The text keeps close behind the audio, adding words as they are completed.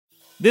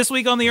This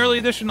week on the early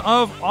edition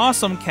of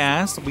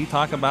AwesomeCast, we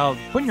talk about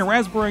putting your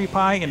Raspberry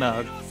Pi in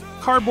a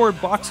cardboard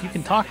box you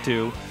can talk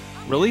to,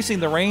 releasing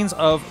the reigns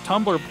of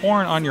Tumblr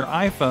porn on your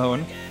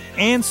iPhone,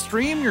 and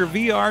stream your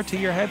VR to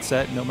your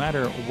headset no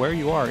matter where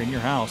you are in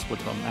your house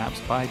with some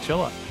apps by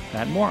Chilla.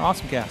 That and more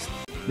AwesomeCast.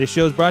 This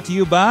show is brought to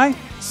you by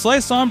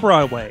Slice on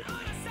Broadway,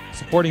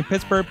 supporting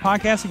Pittsburgh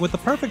podcasting with the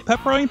perfect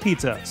pepperoni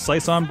pizza,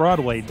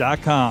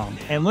 sliceonbroadway.com.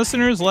 And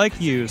listeners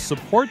like you,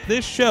 support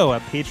this show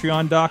at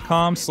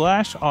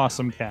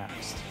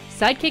patreon.com/awesomecast.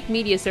 Sidekick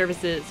Media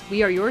Services.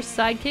 We are your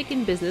sidekick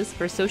in business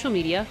for social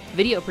media,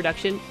 video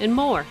production, and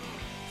more.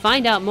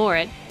 Find out more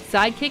at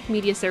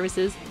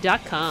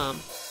sidekickmediaservices.com.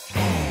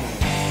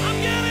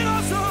 I'm getting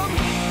awesome,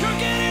 you're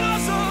getting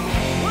awesome,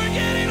 we're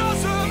getting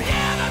awesome,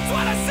 yeah, that's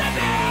what I said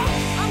now.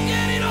 I'm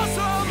getting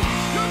awesome,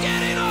 you're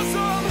getting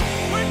awesome,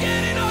 we're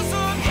getting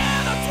awesome,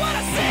 yeah, that's what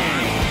I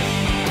said.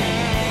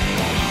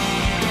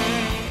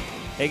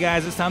 Hey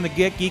guys, it's time to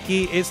get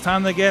geeky. It's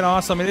time to get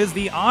awesome. It is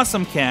the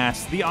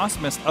AwesomeCast, the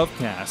awesomest of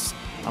casts.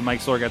 I'm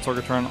Mike Sorg at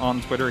Sorgatron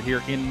on Twitter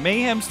here in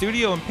Mayhem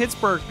Studio in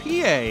Pittsburgh,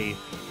 PA.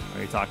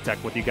 We talk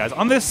tech with you guys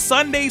on this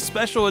Sunday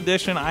special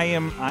edition. I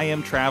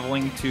am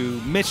traveling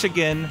to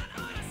Michigan.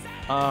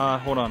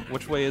 Hold on,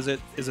 which way is it?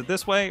 Is it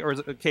this way or is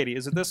it Katie?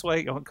 Is it this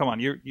way? Oh, come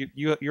on,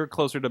 you're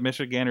closer to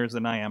Michiganders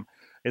than I am.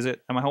 Is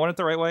it? Am I going it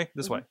the right way?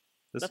 This way.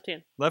 This, Left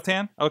hand. Left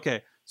hand.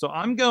 Okay, so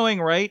I'm going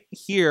right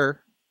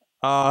here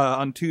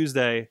on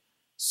Tuesday,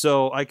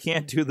 so I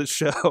can't do the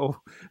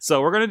show.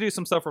 So we're gonna do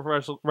some stuff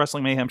for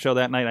Wrestling Mayhem show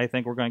that night. I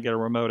think we're gonna get a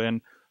remote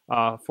in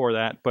for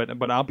that,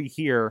 but I'll be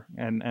here,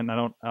 and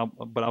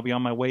but I'll be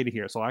on my way to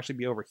here, so I'll actually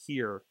be over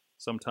here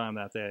sometime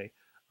that day.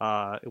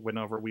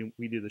 Whenever we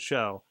do the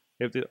show.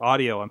 If the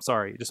audio, I'm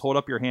sorry, just hold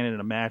up your hand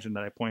and imagine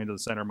that I pointed to the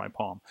center of my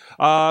palm.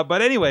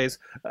 But anyways,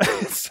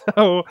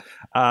 so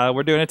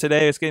we're doing it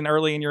today. It's getting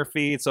early in your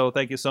feed, so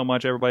thank you so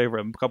much, everybody. For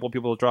a couple of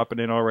people dropping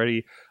in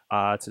already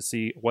to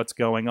see what's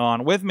going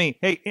on with me.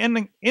 Hey,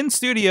 in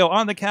studio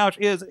on the couch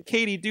is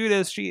Katie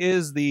Dudas. She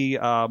is the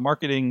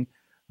marketing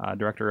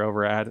director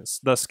over at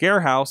the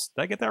Scare House.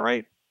 Did I get that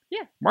right?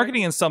 Yeah.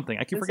 Marketing and something.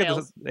 I keep And forgetting.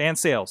 sales. And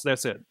sales.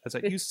 That's it.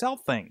 You sell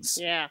things.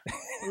 Yeah,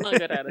 I'm not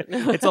good at it.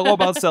 It's all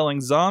about selling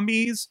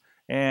zombies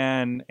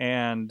and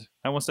I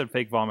almost said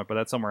fake vomit, but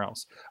that's somewhere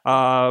else.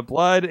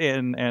 Blood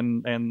and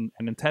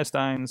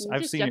intestines.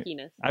 Just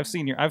yuckiness. I've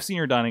seen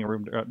your dining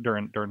room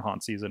during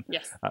haunt season.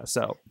 Yes.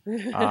 How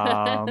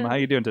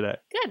you doing today?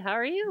 Good. How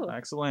are you?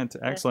 Excellent.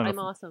 I'm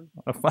awesome.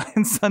 A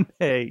fine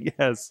Sunday.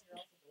 Yes.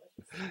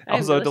 I am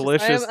Also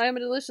delicious. I am a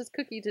delicious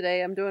cookie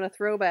today. I'm doing a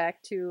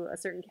throwback to a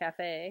certain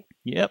cafe.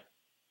 Yep.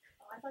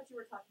 I thought you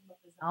were talking about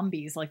the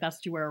zombies. Like that's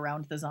what you were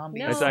around the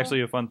zombies. No. It's actually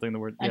a fun thing. The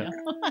word. I Yeah.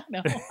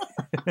 know.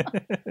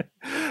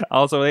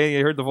 Also, hey,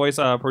 you heard the voice.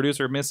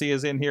 Producer Missy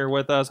is in here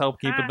with us,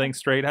 help keeping Hi. things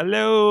straight.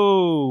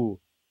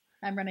 Hello.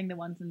 I'm running the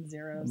ones and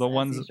zeros. The as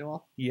ones-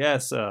 usual.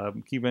 Yes,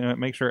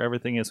 make sure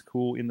everything is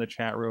cool in the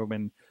chat room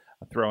and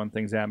throwing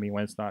things at me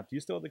when it's not. Do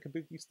you still have the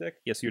kabuki stick?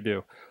 Yes, you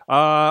do.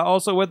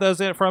 Also with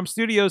us from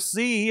Studio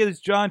C is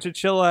John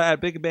Chilla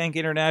at Big Bank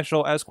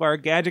International Esquire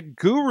Gadget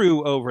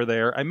Guru over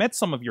there. I met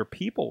some of your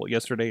people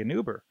yesterday in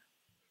Uber.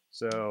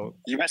 So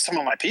You met some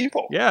of my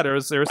people. yeah, there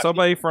was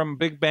somebody from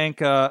Big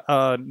Bank,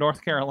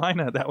 North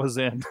Carolina that was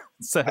in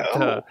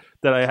that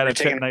I had a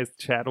nice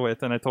chat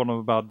with, and I told him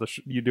about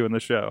you doing the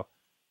show.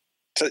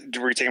 So,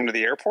 were you taking them to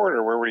the airport,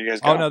 or where were you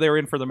guys going? Oh no, they were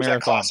in for the Was that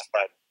marathon.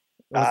 classified?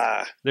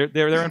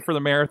 They're in for the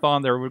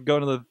marathon. They're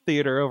going to the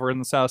theater over in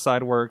the South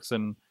Side Works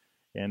and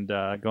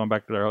going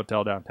back to their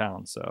hotel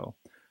downtown.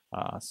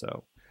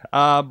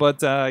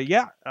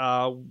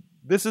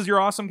 This is your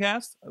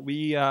AwesomeCast.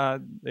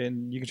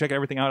 And you can check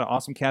everything out at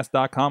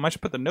awesomecast.com. I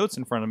should put the notes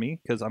in front of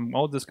me because I'm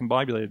all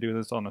discombobulated doing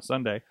this on a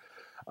Sunday.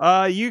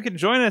 You can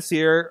join us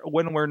here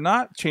when we're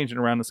not changing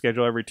around the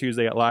schedule every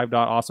Tuesday at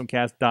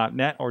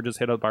live.awesomecast.net, or just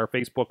hit up our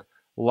Facebook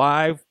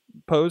Live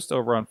post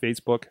over on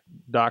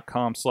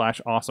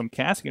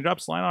facebook.com/awesomecast. You can drop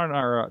us a line on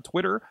our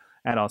Twitter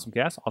at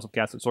AwesomeCast,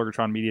 AwesomeCast at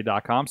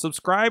sorgatronmedia.com.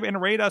 Subscribe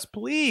and rate us,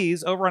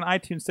 please, over on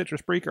iTunes, Stitcher,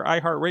 Spreaker,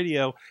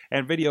 iHeartRadio,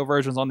 and video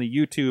versions on the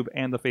YouTube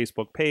and the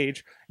Facebook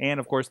page. And,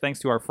 of course, thanks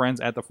to our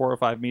friends at the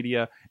 405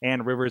 Media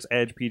and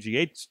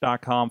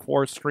RiversEdgePGH.com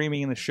for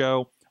streaming the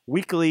show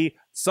weekly,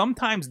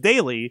 sometimes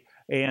daily,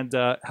 and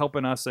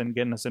helping us and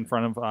getting us in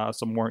front of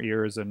some more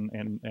ears and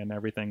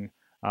everything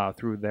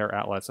through their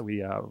outlets. So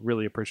we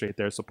really appreciate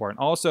their support. And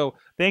also,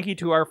 thank you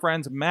to our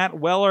friends Matt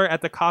Weller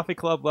at the Coffee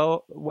Club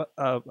level,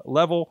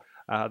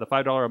 the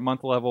 $5 a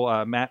month level,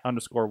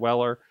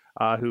 Matt_Weller,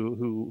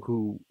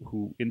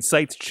 who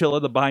incites Chilla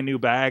to buy new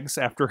bags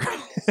after.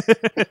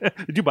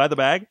 Did you buy the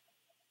bag?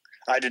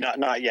 I did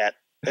not yet.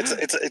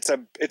 It's a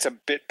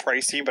bit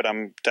pricey, but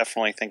I'm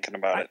definitely thinking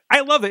about it.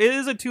 I love it. It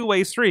is a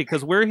two-way street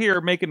because we're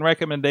here making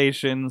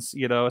recommendations.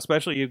 You know,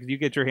 especially if you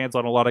get your hands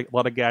on a lot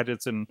of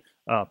gadgets and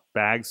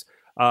bags.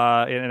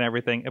 and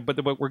everything. But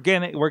we're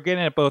getting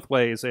it both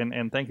ways,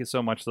 and thank you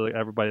so much to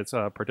everybody that's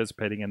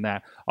participating in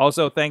that.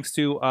 Also, thanks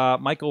to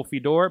Mike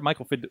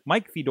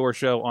Fedor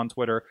Show on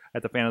Twitter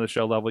at the Fan of the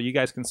Show level. You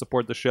guys can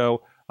support the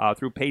show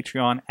through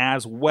Patreon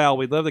as well.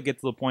 We'd love to get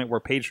to the point where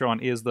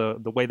Patreon is the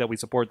way that we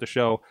support the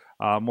show,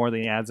 more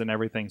than the ads and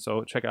everything.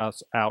 So check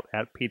us out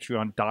at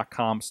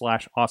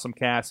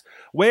patreon.com/AwesomeCast,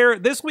 where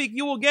this week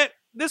you will get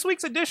this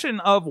week's edition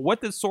of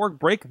What Did Sorg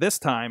Break This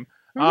Time?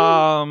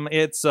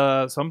 It's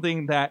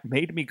something that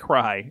made me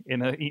cry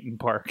in an Eaton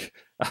Park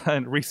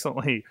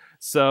recently.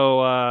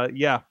 So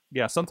yeah.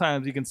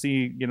 Sometimes you can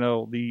see,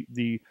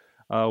 the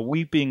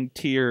weeping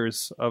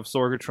tears of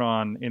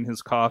Sorgatron in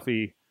his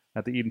coffee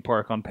at the Eaton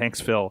Park on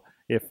Panksville,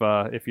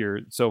 if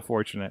you're so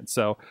fortunate.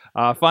 So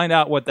find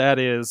out what that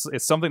is.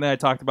 It's something that I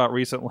talked about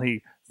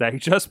recently that he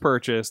just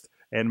purchased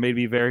and made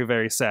me very,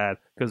 very sad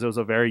because it was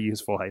a very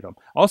useful item.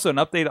 Also, an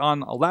update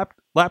on a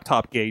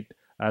laptop gate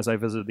as I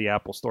visited the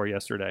Apple store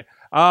yesterday.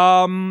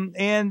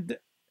 And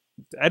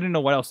I didn't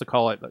know what else to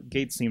call it.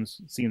 Gate seems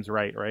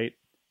right?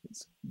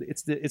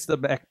 It's the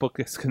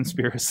MacBook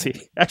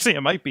conspiracy. Actually,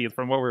 it might be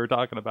from what we were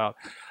talking about.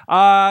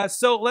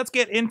 So let's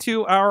get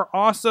into our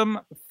awesome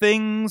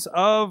things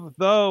of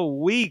the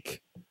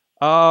week.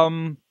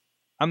 I'm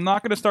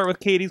not going to start with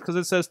Katie's because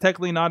it says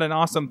technically not an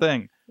awesome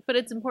thing. But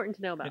it's important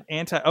to know about.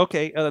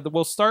 Okay,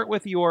 we'll start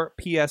with your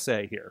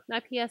PSA here. My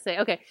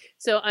PSA. Okay,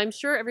 so I'm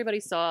sure everybody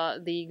saw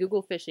the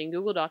Google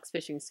Docs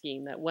phishing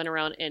scheme that went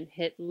around and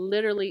hit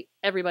literally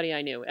everybody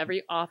I knew.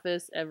 Every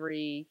office,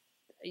 I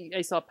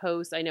saw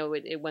posts. I know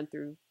it went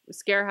through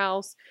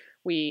Scarehouse.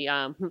 We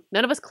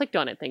none of us clicked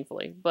on it,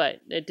 thankfully,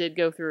 but it did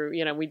go through.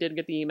 We did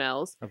get the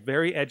emails. A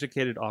very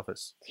educated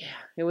office. Yeah,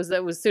 it was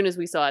as soon as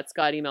we saw it,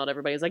 Scott emailed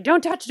everybody. He was like,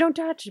 "Don't touch,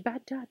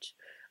 bad touch."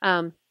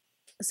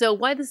 So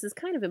why this is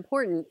kind of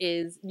important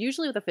is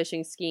usually with a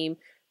phishing scheme,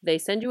 they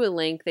send you a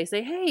link. They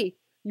say, "Hey,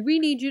 we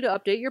need you to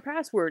update your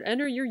password.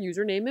 Enter your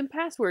username and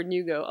password." And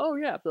you go, "Oh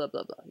yeah, blah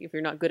blah blah." If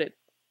you're not good at,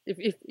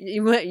 if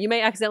you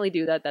may accidentally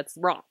do that, that's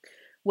wrong.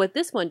 What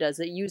this one does,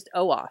 it used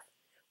OAuth,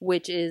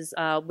 which is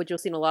what you'll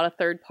see in a lot of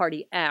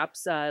third-party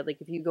apps. Like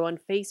if you go on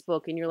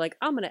Facebook and you're like,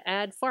 "I'm going to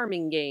add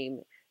farming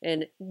game,"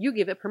 and you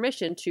give it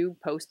permission to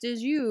post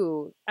as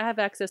you, have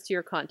access to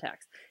your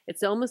contacts.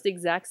 It's almost the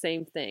exact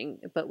same thing,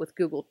 but with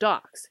Google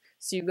Docs.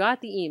 So you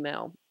got the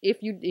email.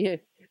 If you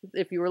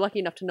were lucky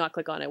enough to not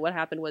click on it, what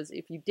happened was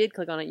if you did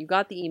click on it, you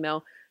got the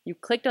email, you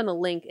clicked on the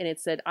link, and it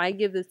said, "I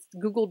give this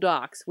Google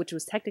Docs," which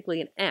was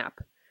technically an app,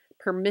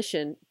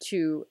 permission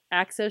to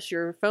access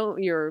your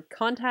phone, your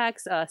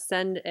contacts,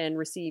 send and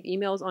receive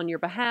emails on your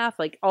behalf,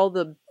 like all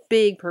the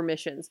big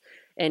permissions.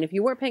 And if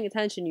you weren't paying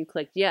attention, you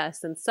clicked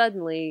yes, and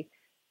suddenly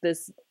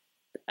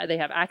they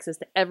have access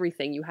to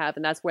everything you have,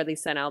 and that's where they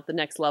sent out the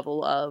next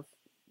level of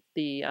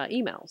the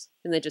emails,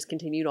 and they just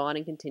continued on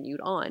and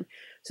continued on.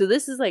 So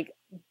this is like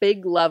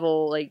big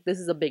level, like this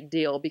is a big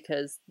deal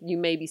because you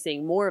may be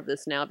seeing more of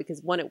this now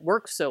because one, it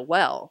works so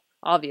well,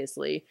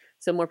 obviously,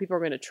 so more people are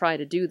going to try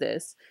to do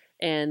this.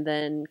 And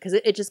then, because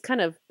it just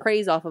kind of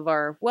preys off of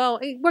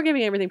we're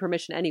giving everything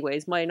permission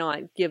anyways, why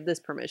not give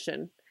this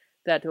permission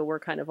that we're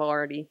kind of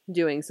already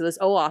doing? So this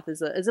OAuth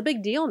is a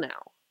big deal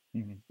now.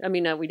 Mm-hmm. I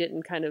mean, we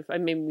didn't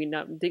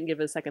give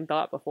it a second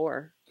thought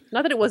before.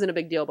 Not that it wasn't a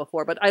big deal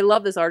before, but I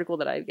love this article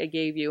that I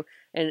gave you,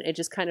 and it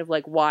just kind of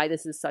like why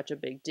this is such a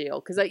big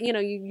deal. Because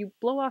you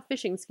blow off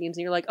phishing schemes,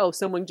 and you're like, oh,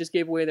 someone just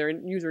gave away their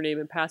username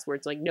and password.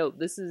 It's like, no,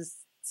 this is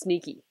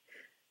sneaky,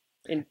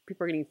 and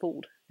people are getting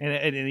fooled.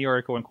 And the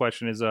article in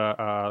question is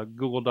a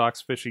Google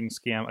Docs phishing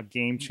scam, a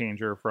game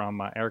changer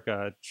from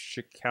Erica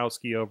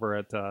Chikowski over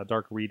at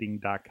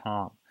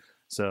darkreading.com.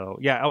 So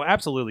yeah,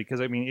 absolutely. Because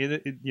I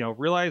mean,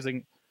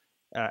 realizing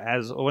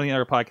as one of the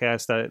other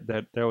podcasts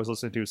that I was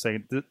listening to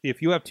saying,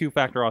 if you have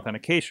two-factor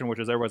authentication, which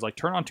is everybody's like,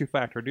 turn on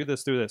two-factor, do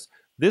this,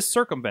 this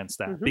circumvents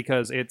that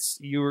because it's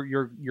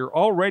you're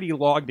already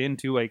logged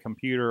into a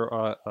computer,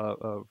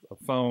 a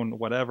phone,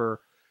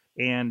 whatever.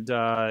 And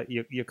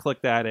you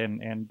click that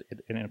and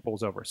it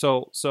pulls over.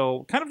 So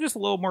kind of just a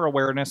little more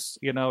awareness,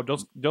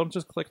 don't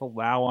just click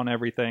allow on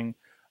everything,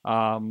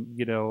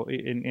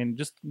 and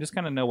just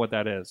kind of know what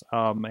that is.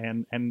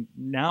 And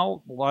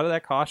now a lot of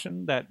that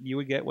caution that you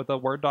would get with a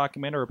Word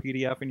document or a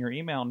PDF in your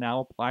email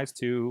now applies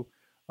to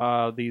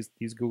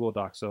these Google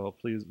Docs. So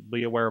please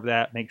be aware of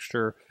that. Make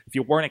sure if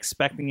you weren't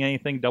expecting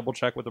anything, double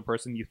check with the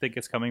person you think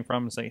it's coming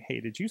from and say,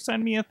 hey, did you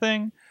send me a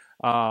thing?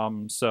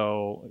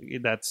 So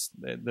that's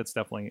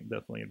definitely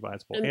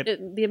advisable.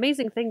 And the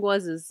amazing thing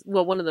was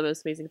one of the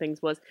most amazing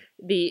things was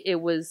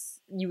it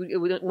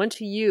went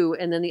to you,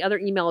 and then the other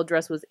email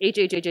address was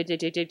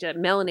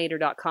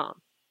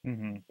hhhhhh@melanator.com.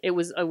 Mm-hmm. It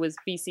was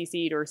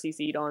BCC'd or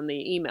CC'd on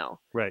the email.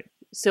 Right.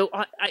 So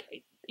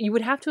you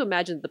would have to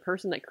imagine the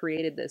person that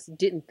created this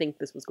didn't think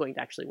this was going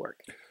to actually work.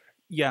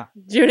 Yeah.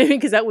 Do you know what I mean?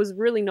 Because that was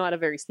really not a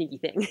very sneaky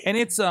thing. And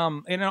it's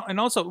and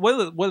also one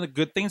of the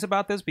good things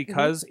about this,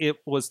 because it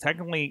was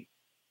technically,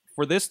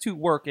 for this to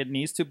work, it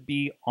needs to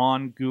be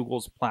on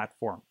Google's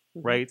platform,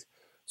 right?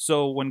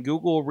 So when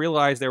Google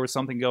realized there was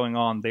something going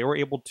on, they were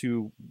able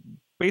to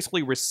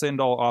basically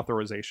rescind all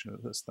authorization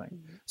of this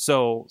thing.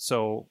 So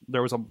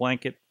there was a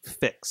blanket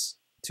fix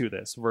to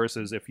this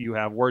versus if you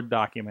have Word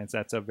documents,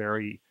 that's a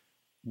very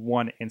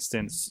one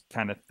instance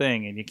kind of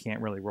thing, and you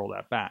can't really roll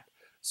that back.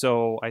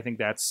 So I think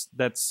that's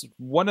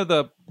one of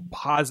the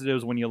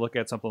positives when you look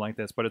at something like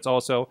this. But it's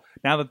also,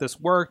 now that this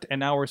worked, and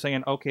now we're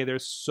saying, okay,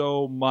 there's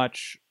so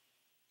much,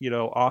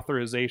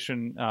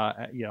 authorization,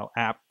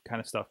 app kind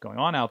of stuff going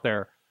on out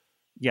there.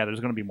 Yeah, there's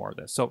going to be more of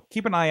this. So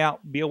keep an eye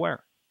out, be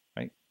aware,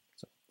 right?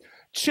 So,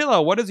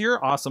 Chilla, what is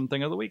your awesome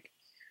thing of the week?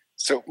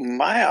 So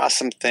my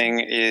awesome thing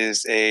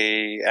is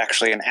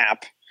actually an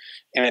app,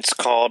 and it's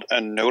called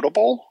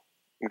Annotable.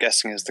 I'm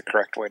guessing is the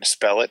correct way to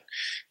spell it.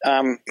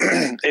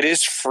 It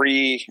is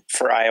free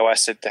for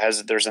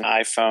iOS. There's an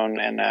iPhone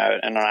and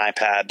an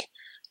iPad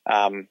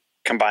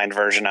combined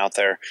version out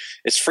there.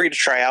 It's free to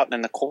try out,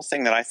 and the cool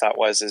thing that I thought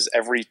is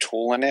every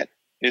tool in it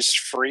is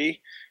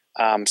free.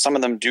 Some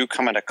of them do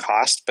come at a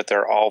cost, but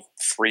they're all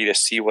free to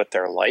see what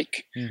they're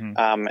like.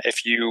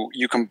 If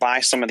you can buy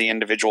some of the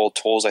individual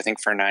tools, I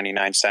think for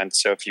 99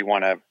 cents. So if you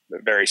want a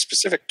very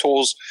specific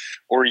tools,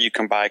 or you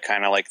can buy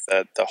kind of like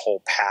the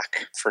whole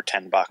pack for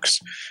 $10.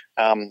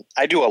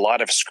 I do a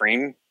lot of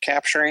screen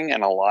capturing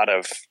and a lot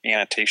of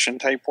annotation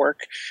type work.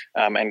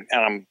 And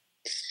I'm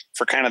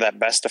for kind of that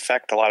best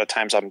effect. A lot of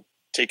times I'm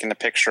taking the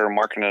picture,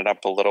 marking it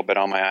up a little bit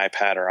on my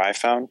iPad or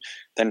iPhone,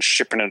 then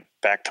shipping it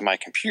back to my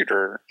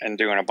computer and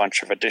doing a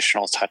bunch of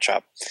additional touch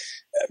up,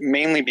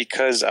 mainly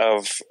because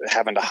of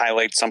having to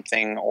highlight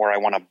something, or I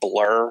want to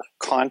blur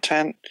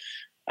content,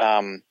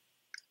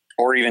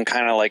 or even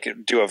kind of like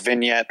do a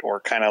vignette, or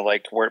kind of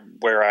like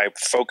where I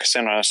focus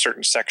in on a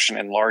certain section,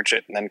 enlarge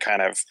it, and then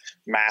kind of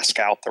mask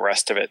out the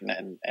rest of it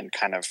and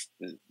kind of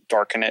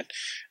darken it.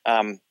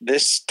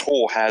 This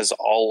tool has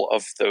all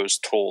of those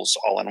tools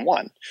all in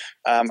one.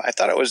 I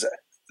thought it was,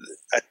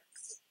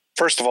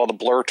 first of all, the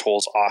blur tool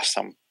is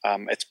awesome.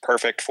 It's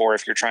perfect for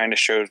if you're trying to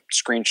show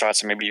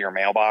screenshots of maybe your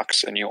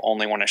mailbox and you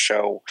only want to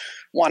show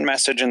one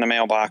message in the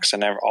mailbox,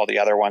 and all the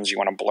other ones you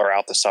want to blur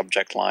out the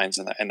subject lines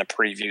and the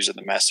previews of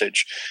the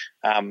message.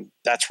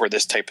 That's where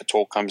this type of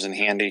tool comes in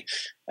handy.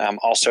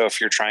 Also, if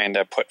you're trying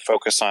to put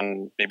focus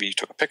on, maybe you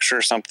took a picture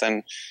or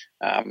something,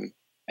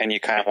 and you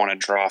kind of want to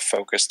draw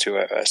focus to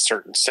a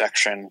certain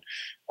section,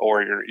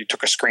 or you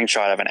took a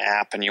screenshot of an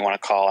app and you want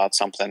to call out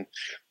something.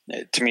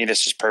 To me,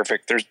 this is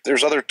perfect.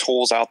 There's other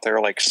tools out there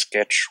like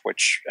Sketch,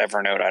 which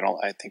Evernote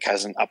I think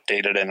hasn't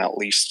updated in at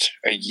least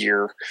a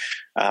year,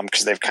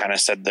 because they've kind of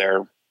said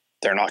they're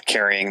not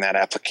carrying that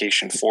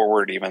application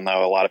forward, even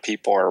though a lot of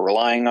people are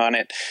relying on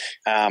it.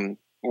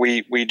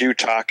 We do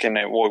talk, and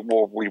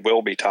we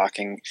will be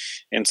talking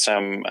in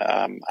some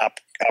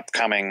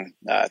upcoming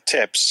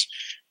tips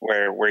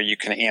where you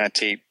can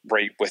annotate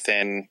right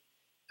within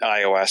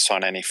iOS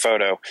on any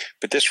photo,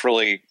 but this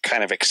really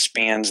kind of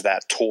expands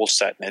that tool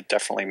set, and it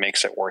definitely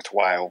makes it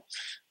worthwhile.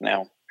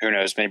 Now, who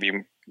knows,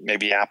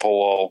 maybe Apple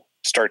will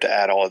start to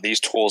add all of these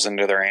tools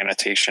into their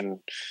annotation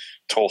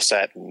tool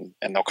set, and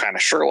they'll kind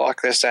of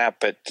Sherlock this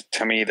app, but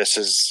to me, this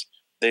is,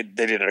 they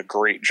did a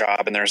great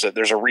job, and there's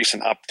a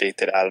recent update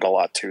that added a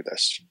lot to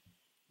this.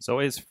 So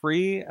it's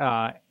free,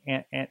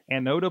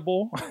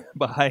 Annotable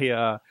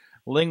by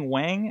Ling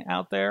Wang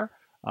out there.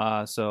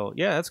 So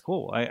yeah, that's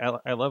cool.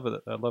 I love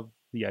it. I love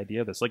the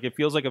idea of this. Like, it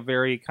feels like a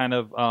very kind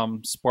of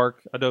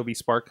Adobe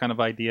Spark kind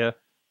of idea.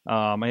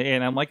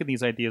 And I'm liking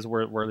these ideas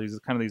where these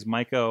kind of these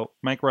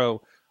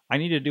micro, I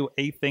need to do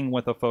a thing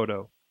with a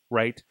photo,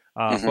 right?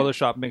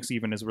 Photoshop Mix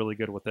even is really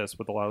good with this,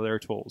 with a lot of their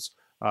tools.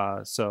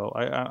 So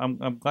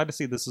I'm glad to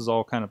see this is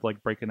all kind of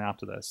like breaking out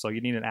to this. So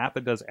you need an app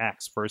that does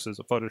X versus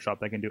a Photoshop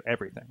that can do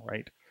everything,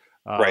 right?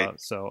 Right.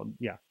 So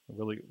yeah,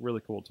 really,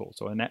 really cool tool.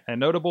 So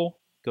Annotable,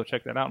 go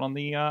check that out on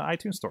the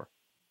iTunes store.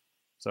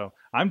 So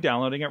I'm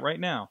downloading it right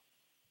now.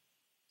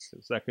 So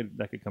that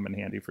could come in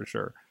handy for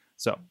sure.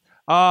 So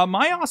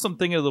my awesome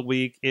thing of the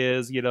week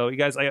is, you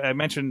guys, I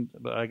mentioned,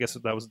 I guess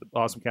that was the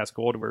AwesomeCast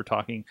Gold we were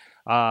talking,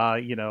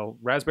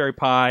 Raspberry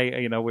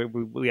Pi,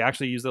 we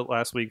actually used it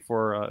last week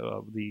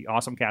for the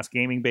AwesomeCast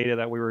gaming beta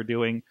that we were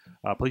doing.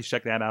 Please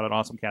check that out at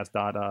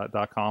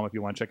awesomecast.com if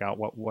you want to check out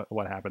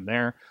what happened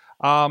there.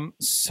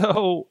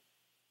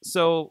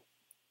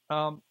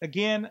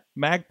 Again,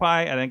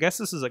 Magpie, and I guess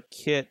this is a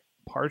kit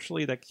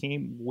partially that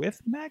came with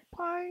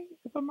Magpie,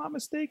 if I'm not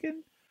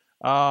mistaken.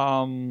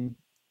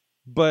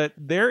 But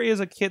there is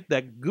a kit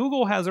that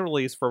Google has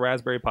released for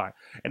Raspberry Pi.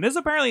 And this is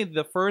apparently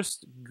the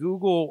first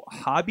Google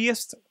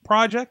hobbyist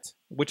project,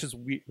 which is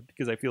weird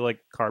because I feel like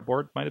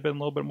Cardboard might have been a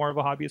little bit more of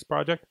a hobbyist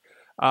project.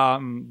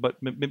 But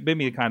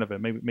maybe kind of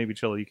it. Maybe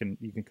Chilla, you can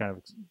kind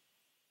of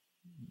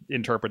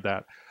interpret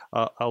that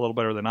a little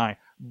better than I.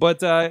 But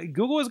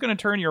Google is going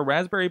to turn your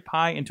Raspberry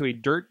Pi into a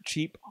dirt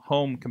cheap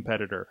home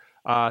competitor.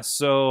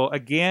 So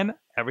again,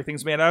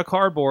 everything's made out of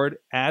cardboard,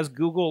 as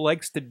Google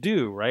likes to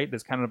do, right?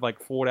 This kind of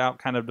like fold out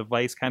kind of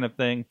device kind of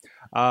thing.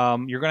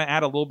 You're going to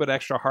add a little bit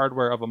extra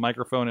hardware of a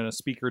microphone and a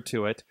speaker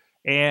to it.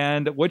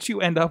 And what you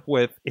end up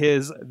with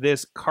is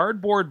this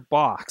cardboard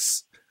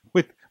box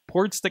with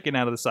ports sticking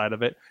out of the side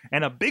of it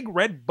and a big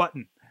red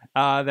button.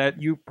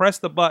 that you press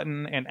the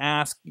button and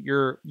ask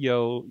your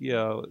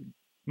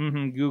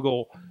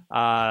Google,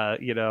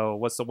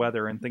 what's the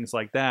weather and things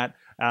like that.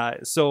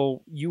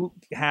 So you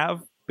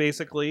have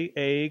basically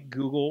a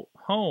Google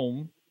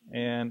Home,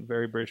 and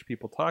very British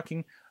people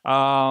talking.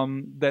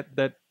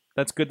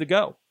 That's good to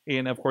go.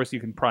 And of course,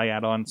 you can probably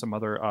add on some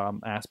other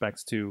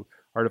aspects to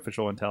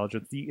artificial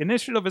intelligence. The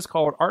initiative is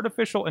called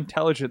Artificial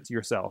Intelligence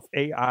Yourself,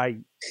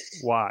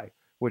 AIY,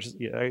 which is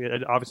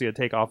obviously a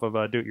takeoff of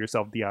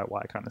do-it-yourself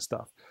DIY kind of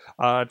stuff.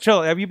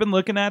 Chilla, have you been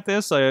looking at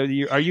this? Are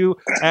you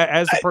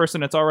as the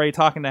person that's already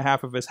talking to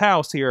half of his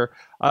house here,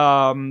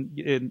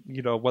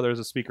 whether it's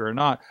a speaker or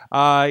not,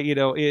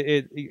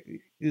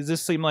 does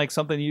this seem like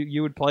something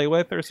you would play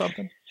with or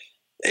something?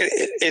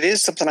 It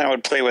is something I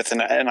would play with, and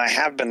I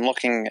have been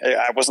looking.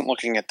 I wasn't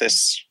looking at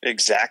this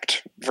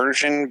exact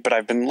version, but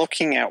I've been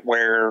looking at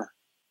where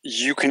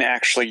you can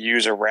actually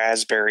use a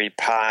Raspberry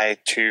Pi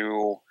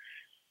to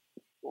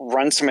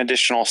run some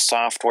additional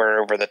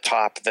software over the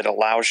top that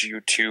allows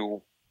you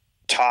to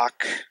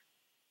talk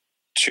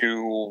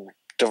to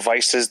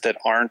devices that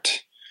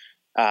aren't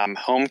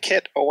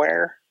HomeKit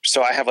aware.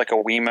 So I have like a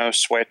Wemo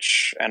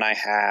switch, and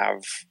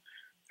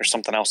there's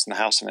something else in the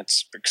house, and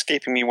it's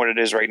escaping me what it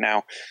is right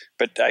now,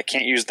 but I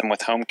can't use them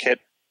with HomeKit.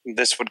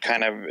 This would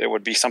it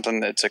would be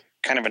something that's a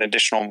kind of an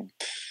additional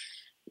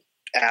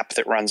app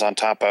that runs on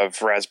top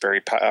of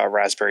Raspberry Pi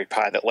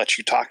that lets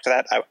you talk to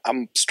that.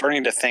 I'm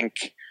starting to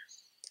think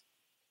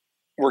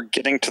we're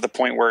getting to the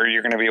point where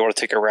you're going to be able to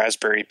take a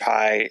Raspberry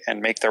Pi and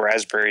make the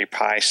Raspberry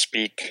Pi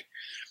speak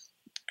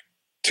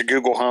to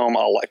Google Home,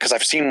 because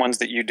I've seen ones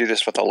that you do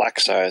this with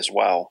Alexa as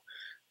well.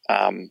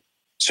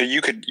 So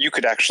you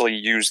could actually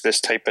use this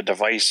type of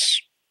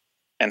device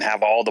and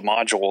have all the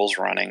modules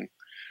running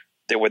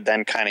that would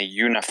then kind of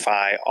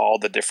unify all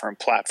the different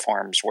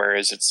platforms,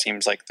 whereas it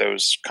seems like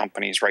those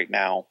companies right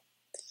now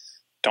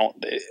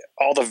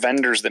all the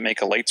vendors that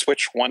make a light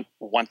switch want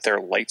their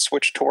light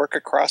switch to work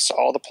across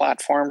all the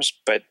platforms,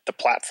 but the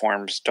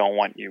platforms don't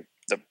want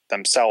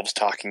themselves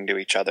talking to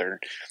each other.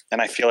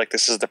 And I feel like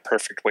this is the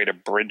perfect way to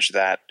bridge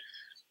that,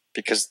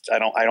 because I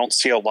don't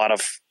see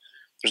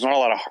there's not a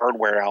lot of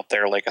hardware out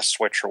there like a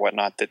switch or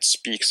whatnot that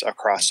speaks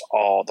across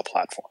all the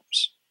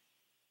platforms.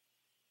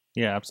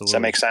 Yeah, absolutely. Does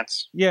that make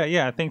sense?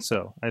 Yeah, I think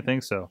so.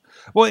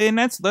 Well, and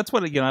that's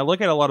what I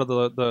look at a lot of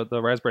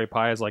the Raspberry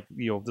Pi as like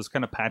this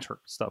kind of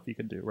patchwork stuff you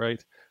can do,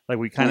 right? Like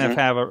we kind of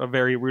have a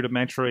very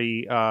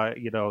rudimentary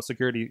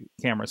security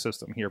camera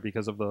system here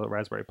because of the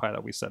Raspberry Pi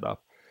that we set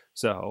up.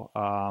 So,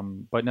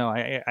 but no,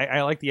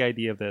 I like the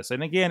idea of this,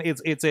 and again,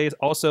 it's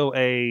also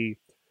a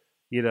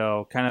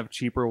kind of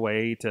cheaper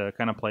way to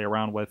kind of play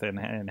around with and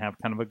have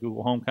kind of a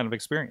Google Home kind of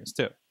experience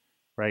too.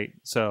 Right.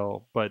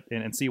 So, but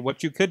and see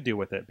what you could do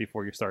with it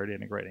before you start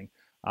integrating.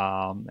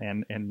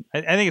 And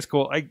I think it's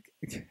cool. I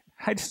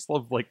just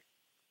love like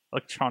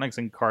electronics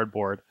and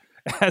cardboard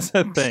as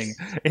a thing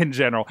in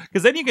general,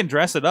 because then you can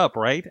dress it up,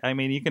 right? I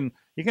mean, you can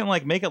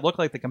like make it look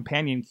like the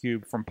companion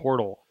cube from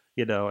Portal,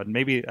 and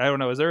maybe I don't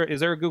know. Is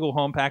there a Google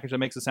Home package that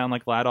makes it sound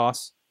like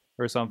GLaDOS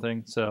or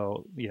something?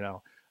 So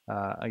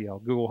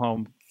Google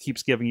Home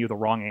keeps giving you the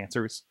wrong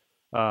answers.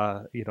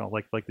 Like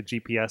the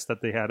GPS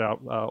that they had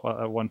out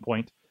at one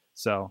point.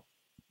 So,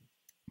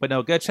 but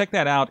no, go check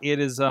that out. It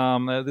is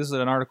this is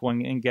an article in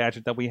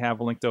Engadget that we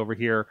have linked over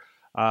here.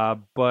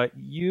 But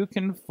you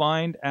can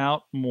find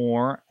out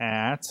more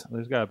at,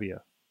 there's got to be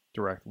a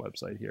direct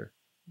website here.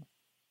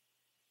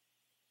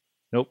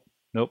 Nope.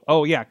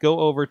 Oh yeah, go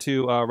over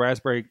to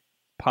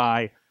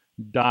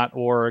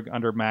raspberrypi.org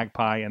under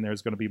Magpie, and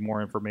there's going to be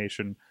more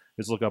information.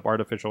 Just look up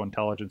Artificial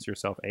Intelligence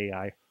Yourself,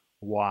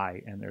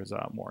 AIY, and there's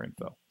more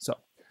info. So.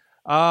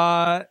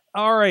 All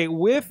right,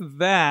 with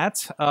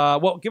that,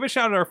 well, give a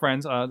shout out to our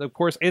friends. Of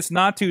course, it's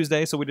not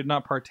Tuesday, so we did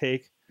not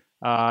partake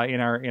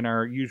in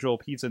our usual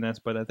pizza-ness,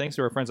 but thanks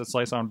to our friends at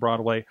Slice on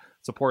Broadway,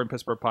 supporting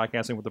Pittsburgh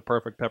podcasting with the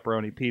perfect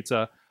pepperoni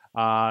pizza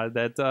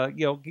that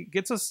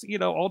gets us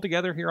all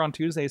together here on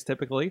Tuesdays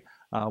typically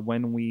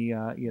when we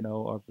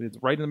it's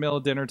right in the middle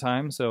of dinner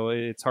time, so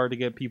it's hard to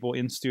get people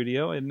in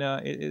studio, and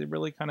it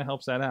really kind of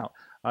helps that out.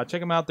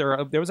 Check them out. There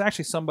was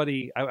actually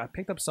somebody, I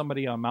picked up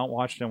somebody on Mount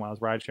Washington when I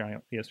was ride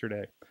sharing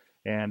yesterday,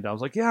 and I was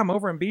like, yeah, I'm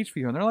over in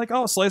Beachview, and they're like,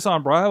 oh, Slice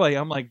on Broadway.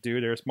 I'm like,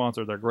 dude, they're a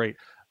sponsor, they're great.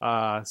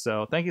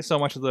 So thank you so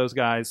much to those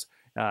guys.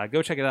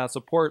 Go check it out.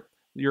 Support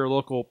your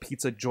local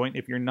pizza joint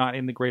if you're not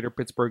in the greater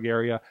Pittsburgh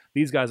area.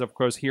 These guys, of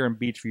course, here in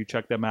Beachview,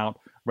 check them out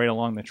right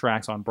along the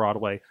tracks on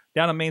Broadway,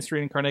 down on Main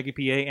Street in Carnegie,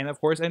 PA, and of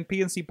course in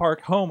PNC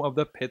Park, home of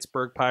the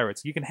Pittsburgh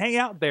Pirates. You can hang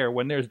out there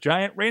when there's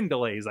giant rain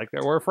delays like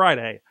there were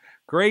Friday.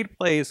 Great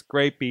place,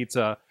 great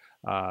pizza.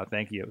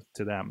 Thank you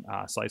to them.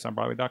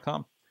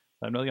 SliceOnBroadway.com.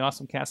 Let them know the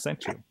AwesomeCast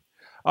sent you.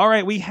 All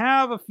right, we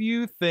have a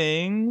few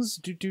things.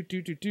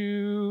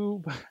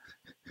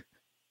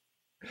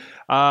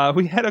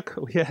 We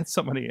had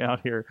somebody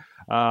out here.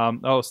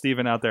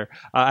 Steven out there.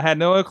 I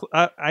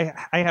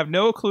have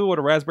no clue what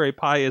a Raspberry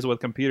Pi is with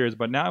computers,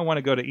 but now I want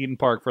to go to Eden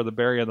Park for the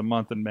berry of the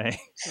month in May.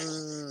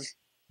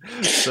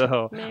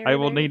 So I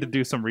will need to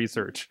do some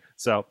research.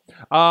 So,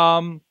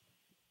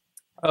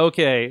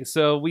 Okay,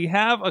 so we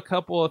have a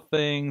couple of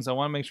things. I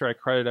want to make sure I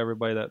credit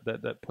everybody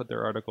that put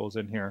their articles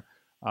in here.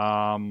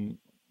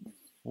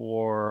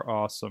 For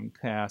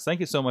AwesomeCast. Thank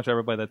you so much,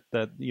 everybody.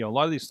 That a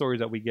lot of these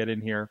stories that we get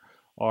in here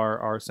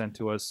are sent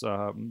to us.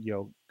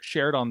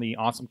 Shared on the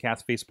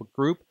AwesomeCast Facebook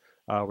group,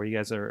 where you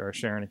guys are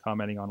sharing and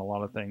commenting on a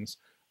lot of things,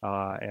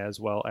 as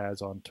well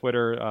as on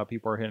Twitter.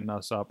 People are hitting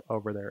us up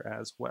over there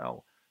as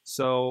well.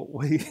 So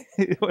wait,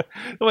 I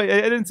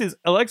didn't see this.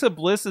 Alexa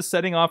Bliss is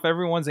setting off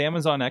everyone's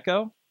Amazon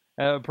Echo.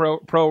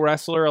 Pro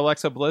wrestler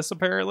Alexa Bliss,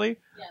 apparently.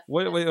 Yes,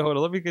 wait, hold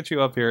on. Let me get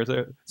you up here.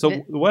 So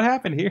what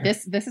happened here?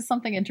 This is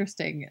something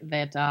interesting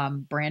that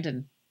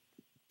Brandon,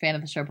 fan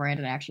of the show,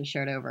 Brandon actually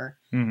shared over.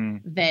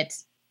 Mm-hmm. That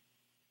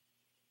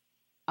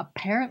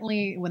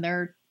apparently when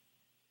they're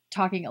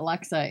talking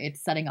Alexa,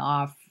 it's setting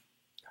off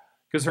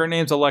because her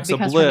name's Alexa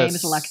Bliss. Her name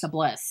is Alexa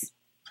Bliss.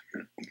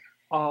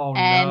 Oh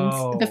and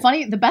no!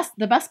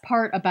 The best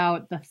part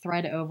about the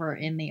thread over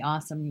in the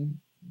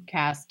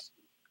AwesomeCast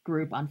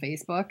group on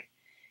Facebook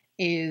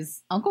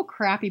is Uncle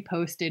Crappy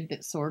posted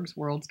that Sorg's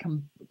worlds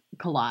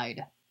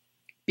collide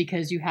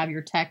because you have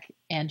your tech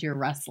and your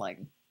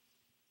wrestling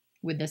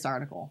with this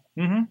article.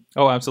 Mm-hmm.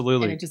 Oh,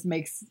 absolutely. And it just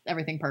makes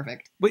everything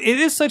perfect. But it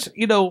is such,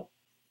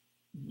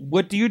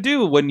 what do you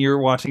do when you're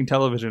watching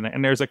television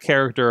and there's a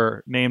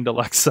character named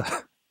Alexa,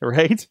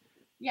 right?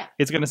 Yeah.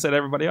 It's going to set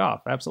everybody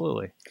off.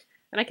 Absolutely.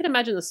 And I can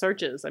imagine the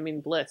searches. I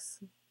mean,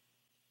 Bliss.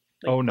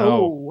 Like, oh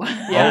no! Oh.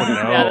 Yeah, oh,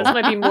 no. Yeah, this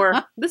might be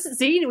more.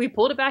 See, we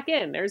pulled it back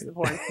in. There's the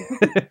porn.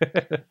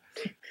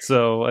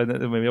 So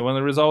maybe one of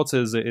the results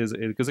is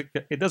because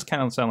it does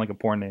kind of sound like a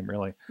porn name,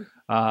 really.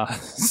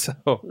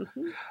 Chilla,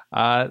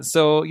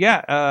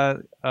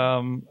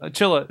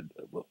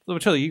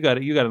 you got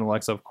it. You got an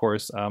Alexa, of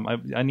course.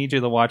 I need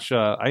you to watch.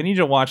 I need you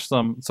to watch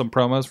some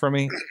promos for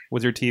me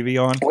with your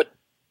TV on. What?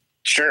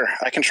 Sure,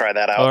 I can try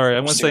that out. All right,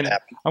 I'm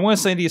going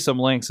to send you some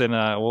links, and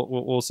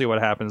we'll see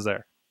what happens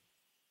there.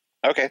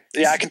 Okay.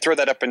 Yeah, I can throw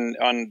that up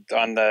on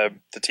the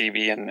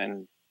TV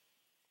and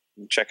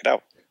check it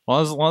out.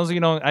 As long as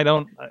I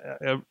don't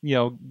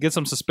get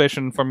some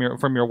suspicion from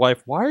your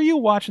wife. Why are you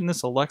watching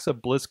this Alexa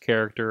Bliss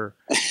character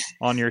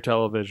on your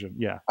television?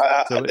 Yeah.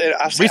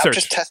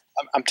 Research.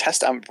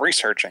 I'm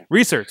researching.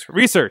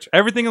 Research.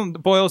 Everything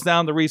boils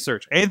down to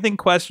research. Anything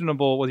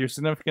questionable with your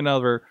significant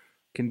other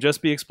can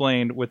just be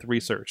explained with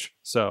research.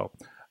 So,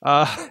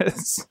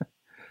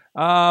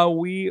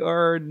 we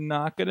are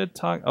not going to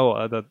talk.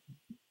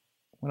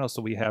 What else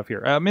do we have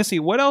here? Missy,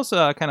 what else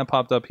kind of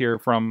popped up here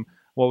from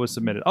what was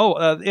submitted?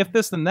 If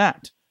this then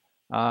that.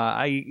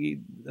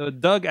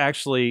 Doug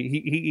actually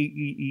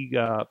he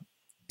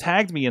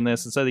tagged me in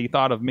this and said he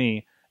thought of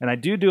me, and I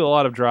do a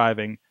lot of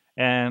driving,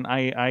 and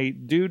I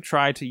do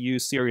try to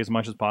use Siri as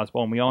much as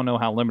possible, and we all know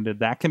how limited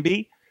that can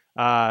be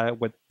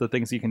with the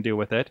things you can do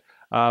with it.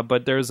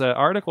 But there's an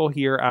article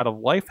here out of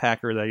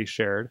Lifehacker that he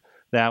shared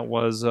that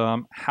was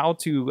how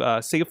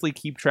to safely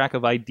keep track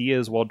of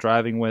ideas while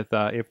driving with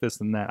if this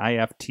then that,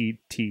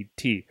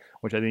 IFTTT,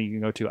 which I think you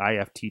can go to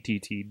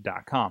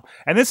ifttt.com.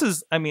 And this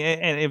is, and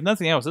if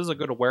nothing else, this is a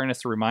good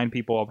awareness to remind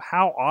people of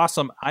how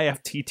awesome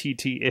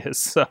IFTTT is.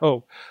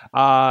 So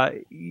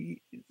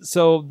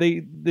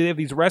they have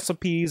these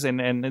recipes,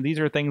 and these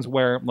are things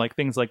where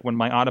things like when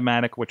my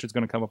automatic, which is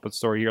going to come up with a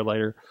story here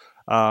later,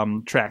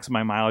 tracks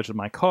my mileage of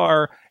my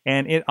car,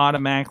 and it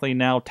automatically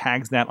now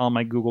tags that on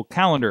my Google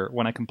Calendar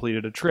when I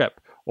completed a trip,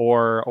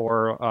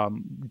 or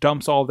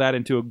dumps all of that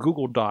into a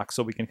Google Doc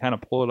so we can kind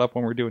of pull it up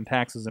when we're doing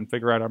taxes and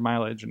figure out our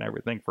mileage and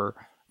everything for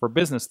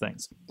business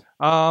things.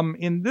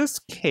 In this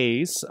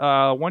case,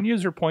 one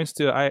user points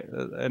to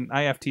an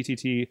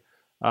IFTTT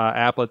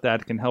applet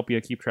that can help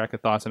you keep track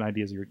of thoughts and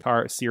ideas of your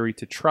car, Siri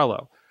to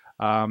Trello.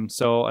 And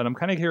I'm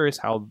kind of curious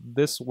how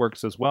this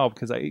works as well,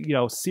 because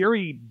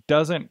Siri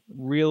doesn't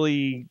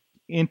really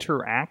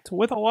interact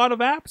with a lot of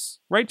apps,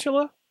 right,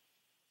 Chilla?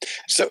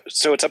 So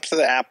it's up to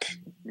the app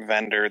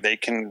vendor. They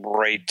can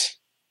write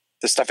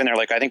the stuff in there.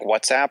 Like I think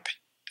WhatsApp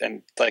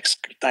and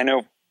I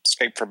know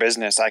Skype for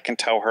Business. I can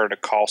tell her to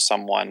call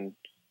someone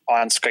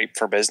on Skype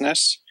for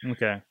Business.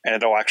 Okay. And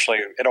it'll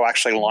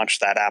actually launch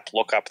that app,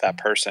 look up that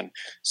person.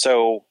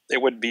 So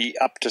it would be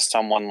up to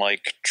someone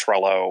like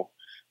Trello,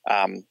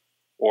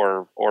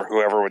 or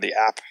whoever the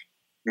app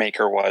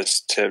maker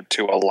was to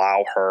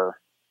allow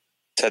her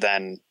to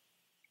then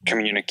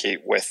communicate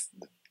with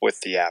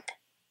the app.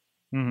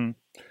 Mm-hmm.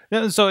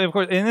 Yeah, so of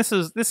course, and this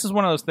is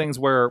one of those things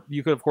where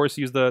you could of course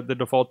use the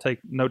default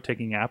note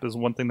taking app is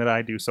one thing that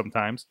I do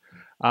sometimes,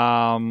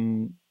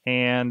 and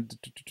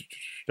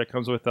that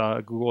comes with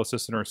Google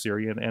Assistant or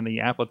Siri, and the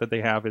applet that they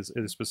have is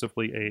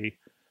specifically a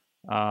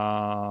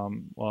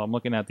I'm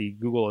looking at the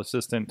Google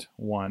Assistant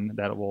one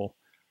that will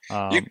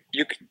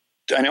you can,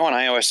 I know on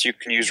iOS you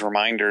can use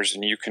reminders,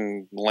 and you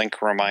can link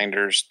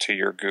reminders to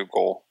your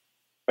Google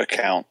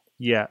account.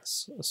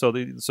 Yes, so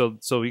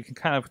you can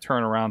kind of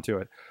turn around to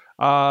it.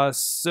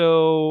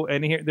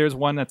 And here there's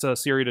one that's a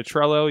Siri to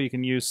Trello. You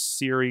can use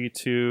Siri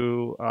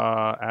to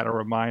add a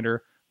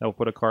reminder that will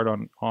put a card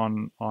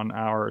on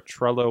our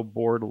Trello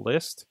board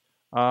list.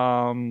 But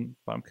I'm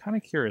kind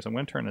of curious. I'm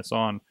going to turn this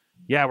on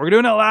Yeah, we're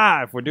doing it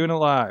live. We're doing it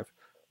live.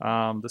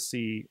 To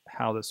see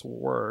how this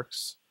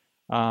works.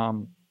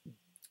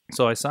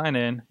 So I sign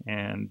in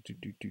and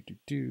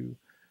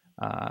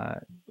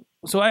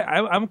so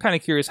I'm kind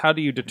of curious. How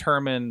do you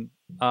determine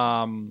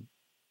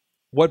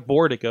what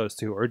board it goes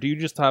to, or do you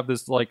just have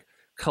this like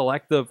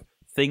collective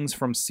things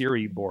from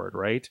Siri board,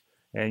 right?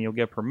 And you'll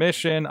get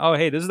permission. Oh,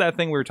 hey, this is that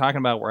thing we were talking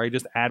about where I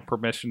just add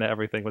permission to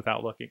everything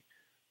without looking.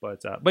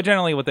 But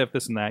generally with if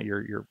this and that,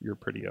 you're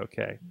pretty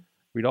okay.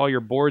 Read all your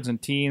boards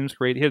and teams.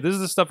 Create here. This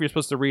is the stuff you're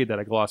supposed to read that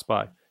I gloss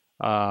by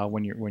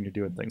when you're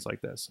doing things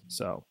like this.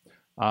 So,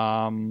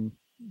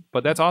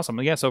 but that's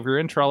awesome. Yeah. So if you're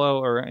in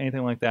Trello or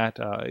anything like that,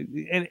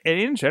 and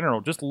in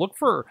general, just look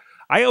for.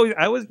 I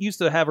always used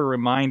to have a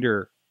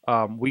reminder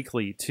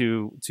weekly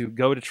to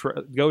go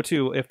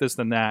to if this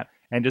then that,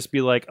 and just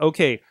be like,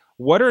 okay,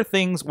 what are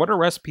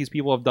recipes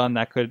people have done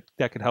that could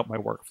help my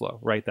workflow,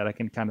 right? That I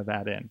can kind of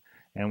add in.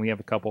 And we have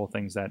a couple of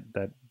things that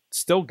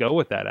still go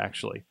with that,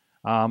 actually.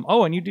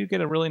 And you do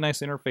get a really nice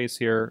interface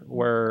here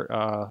where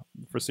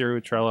for Siri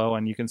with Trello,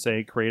 and you can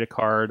say create a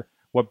card,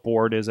 what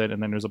board is it,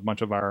 and then there's a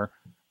bunch of our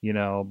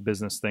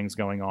business things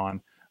going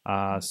on.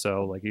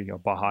 So like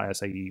Baja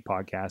SAE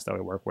podcast that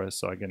we work with,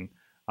 so I can.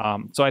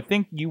 So I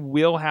think you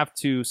will have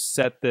to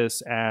set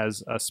this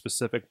as a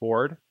specific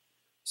board.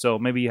 So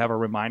maybe you have a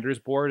reminders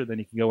board, and then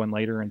you can go in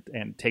later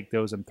and take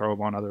those and throw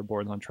them on other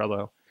boards on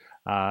Trello.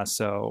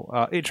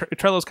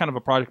 Trello is kind of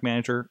a project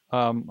manager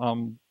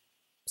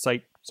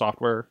site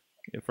software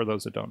for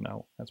those that don't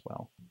know as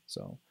well.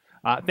 So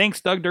thanks,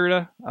 Doug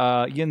Durda.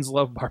 Yins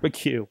Love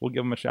Barbecue. We'll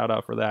give him a shout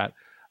out for that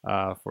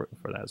for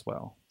that as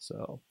well.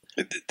 So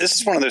this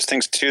is one of those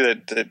things too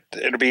that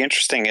it'll be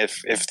interesting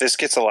if this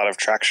gets a lot of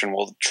traction.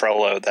 Will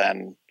Trello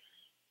then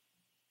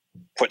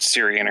put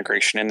Siri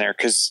integration in there?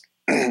 Because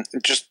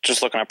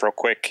just looking up real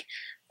quick.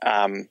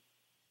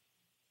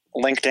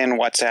 LinkedIn,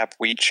 WhatsApp,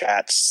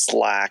 WeChat,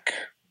 Slack,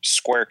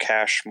 Square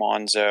Cache,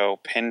 Monzo,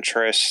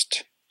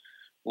 Pinterest,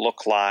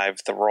 Look Live,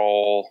 The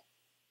Roll,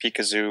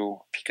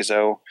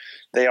 Picazo,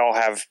 they all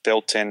have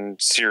built-in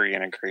Siri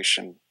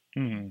integration.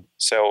 Mm-hmm.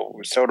 So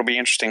it'll be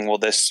interesting. Will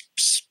this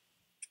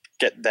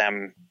get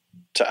them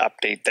to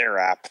update their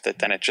app that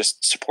then it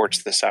just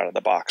supports this out of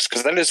the box?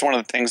 Because that is one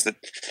of the things that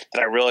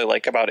I really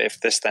like about If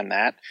This Then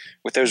That.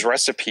 With those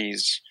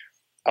recipes,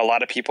 a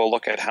lot of people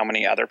look at how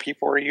many other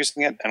people are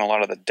using it, and a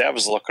lot of the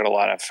devs look at a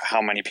lot of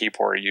how many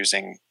people are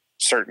using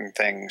certain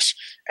things,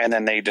 and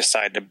then they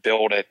decide to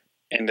build it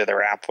into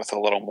their app with a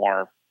little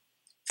more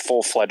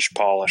full-fledged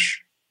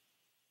polish.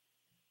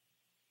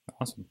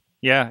 Awesome.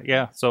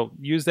 Yeah. So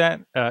use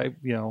that, and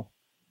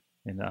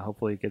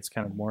hopefully it gets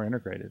kind of more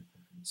integrated.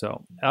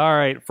 So, all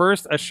right.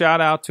 First, a shout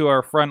out to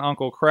our friend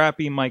Uncle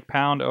Crappy, Mike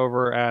Pound,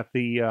 over at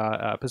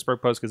the Pittsburgh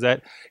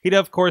Post-Gazette. He,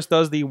 of course,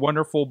 does the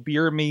wonderful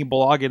Beer Me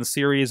blog and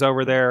series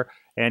over there,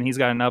 and he's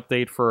got an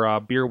update for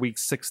Beer Week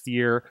 6th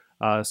year.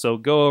 So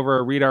go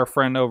over, read our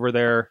friend over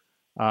there,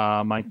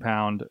 Mike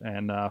Pound,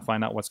 and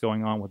find out what's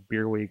going on with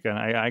Beer Week. And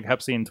I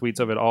kept seeing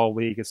tweets of it all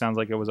week. It sounds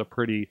like it was a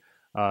pretty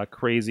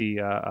crazy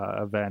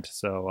event,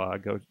 so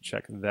go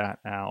check that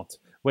out.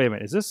 Wait a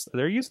minute,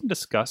 they're using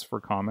Discuss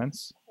for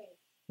comments?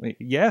 Wait,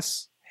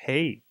 yes.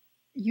 Hey.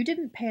 You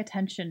didn't pay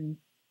attention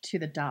to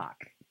the doc,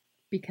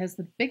 because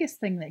the biggest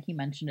thing that he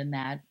mentioned in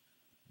that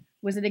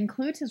was it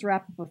includes his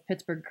wrap-up of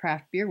Pittsburgh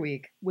Craft Beer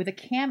Week with a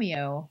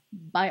cameo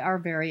by our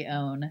very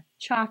own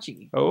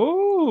Chachi.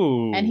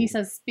 Oh. And he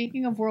says,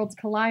 speaking of worlds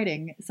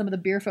colliding, some of the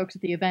beer folks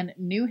at the event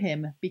knew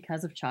him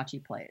because of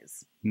Chachi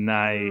Plays.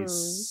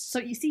 Nice. So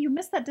you see, you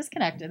missed that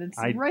disconnect, and it's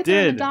I right did.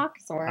 there in the doc,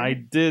 Sorg. I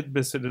did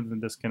miss it in the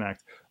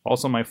disconnect.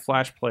 Also, my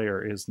Flash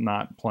player is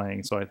not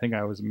playing, so I think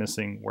I was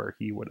missing where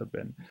he would have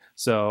been.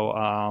 So,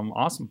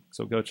 awesome.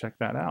 So go check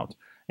that out.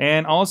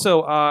 And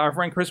also, our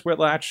friend Chris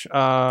Whitlatch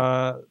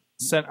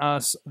sent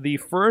us the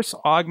first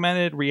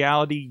augmented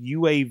reality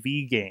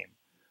UAV game,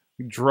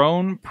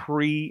 Drone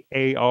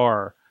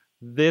Pre-AR.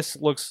 This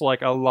looks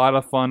like a lot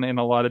of fun and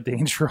a lot of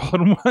danger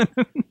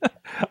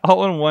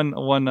all in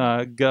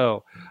one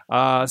go.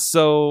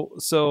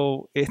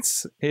 So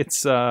it's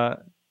let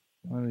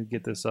me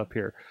get this up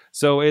here.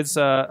 So it's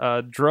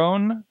a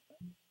drone.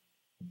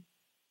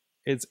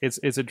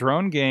 It's a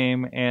drone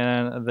game,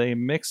 and they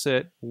mix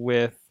it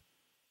with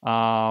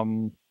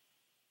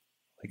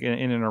like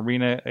in an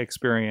arena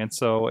experience.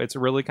 So it's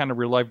really kind of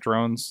real life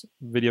drones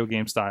video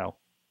game style.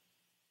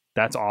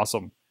 That's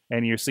awesome.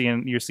 And you're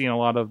seeing a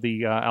lot of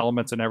the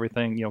elements and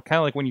everything, kind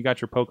of like when you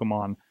got your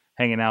Pokemon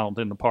hanging out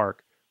in the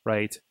park,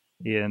 right?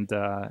 And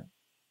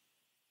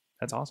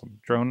that's awesome.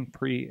 Drone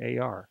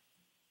Pre-AR.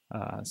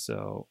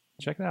 So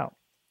check it out.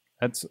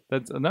 That's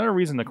another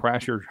reason to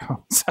crash your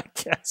drones, I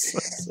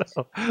guess.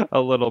 So, a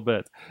little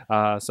bit.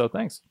 So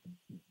thanks.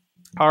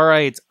 All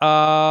right.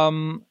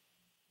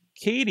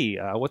 Katie,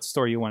 what's the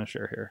story you want to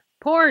share here?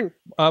 Porn.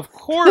 Of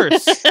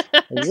course.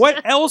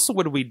 What else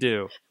would we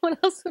do? What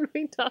else would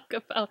we talk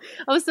about?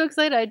 I was so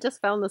excited. I just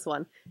found this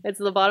one.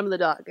 It's at the bottom of the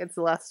doc. It's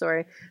the last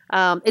story.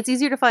 It's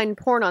easier to find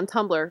porn on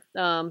Tumblr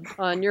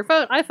on your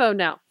iPhone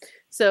now.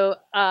 So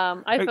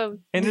iPhone.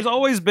 And there's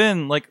always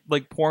been like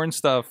porn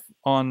stuff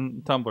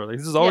on Tumblr.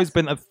 This has always Yes.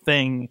 been a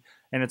thing,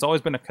 and it's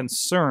always been a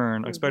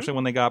concern, Mhm. especially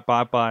when they got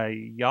bought by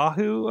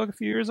Yahoo a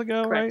few years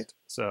ago, Correct. right?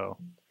 So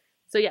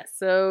yes,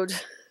 so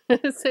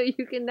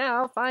you can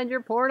now find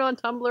your porn on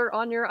Tumblr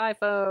on your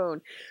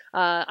iPhone.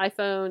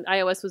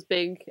 iOS was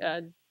big.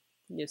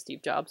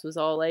 Steve Jobs was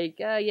all like,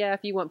 "Yeah,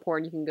 if you want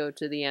porn, you can go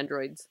to the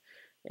Androids,"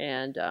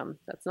 and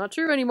that's not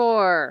true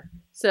anymore.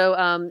 So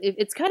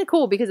it's kind of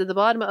cool because at the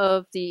bottom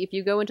of if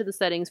you go into the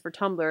settings for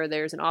Tumblr,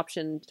 there's an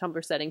option,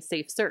 Tumblr settings,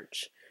 safe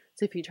search.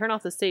 So if you turn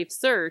off the safe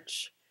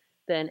search,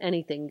 then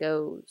anything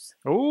goes.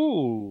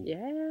 ooh.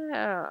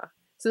 Yeah.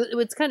 So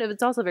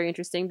it's also very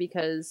interesting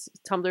because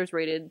Tumblr's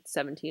rated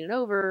 17 and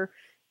over,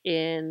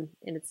 and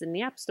it's in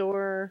the App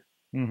Store,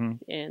 Mm-hmm.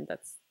 and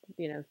that's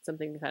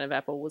something kind of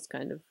Apple was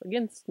kind of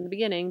against in the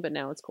beginning, but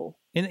now it's cool.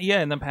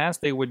 In the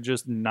past they would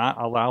just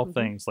not allow Mhm.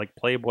 things like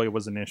Playboy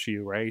was an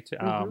issue, right?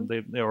 Mhm.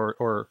 They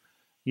or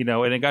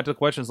and it got to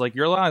questions like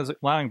you're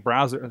allowing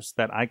browsers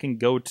that I can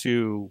go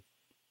to,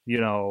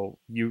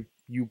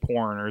 you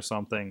porn or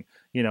something,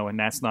 and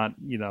that's not,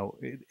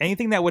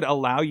 anything that would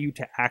allow you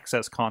to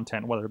access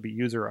content, whether it be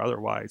user or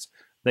otherwise,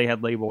 they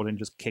had labeled and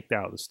just kicked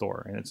out of the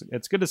store. And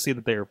it's good to see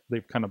that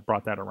they've kind of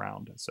brought that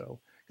around.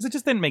 So because it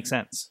just didn't make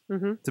sense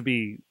Mhm. to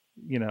be,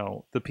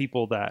 the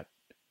people that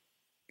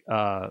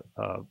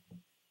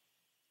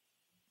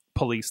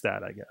police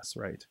that, I guess,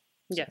 right?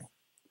 Yes. So,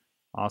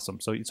 awesome.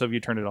 So have you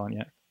turned it on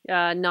yet?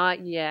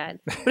 Not yet,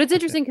 but it's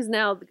interesting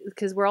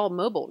because we're all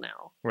mobile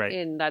now, Right.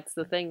 and that's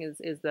the thing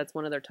is that's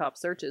one of their top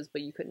searches,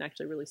 but you couldn't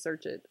actually really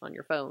search it on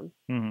your phone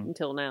Mhm.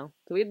 until now.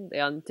 So we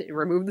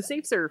removed the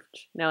safe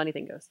search. Now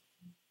anything goes.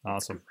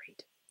 Awesome. It's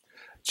great.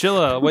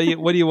 Chilla,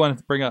 what do you want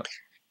to bring up?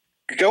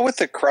 Go with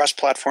the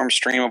cross-platform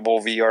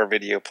streamable VR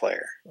video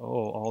player.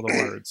 Oh, all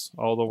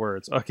the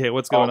words. Okay,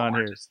 what's going on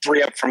here?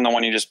 3 up from the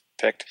one you just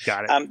picked.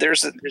 Got it.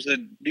 There's a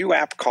new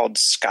app called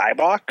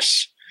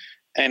Skybox,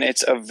 and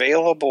it's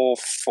available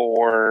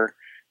for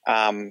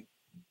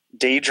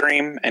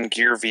Daydream and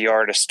Gear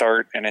VR to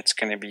start, and it's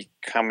going to be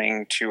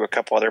coming to a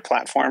couple other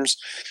platforms.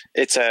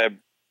 It's a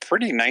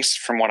pretty nice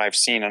from what I've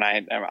seen, and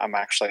I'm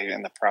actually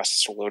in the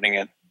process of loading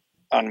it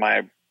on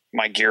my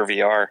Gear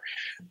VR.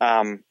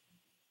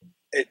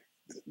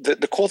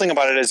 The cool thing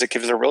about it is it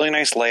gives a really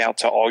nice layout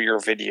to all your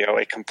video.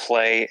 It can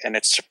play, and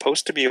it's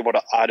supposed to be able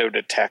to auto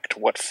detect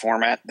what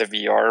format the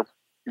VR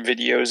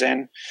video's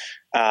in.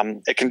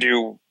 It can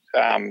do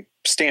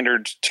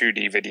standard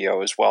 2D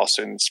video as well,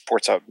 so it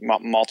supports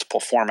multiple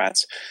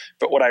formats.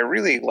 But what I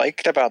really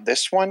liked about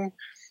this one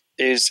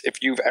is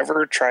if you've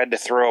ever tried to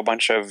throw a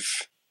bunch of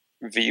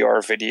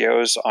VR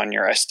videos on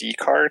your SD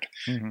card,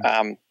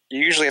 Mhm. You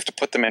usually have to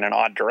put them in an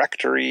odd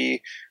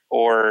directory,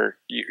 or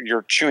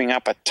you're chewing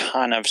up a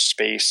ton of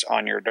space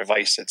on your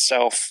device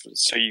itself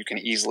so you can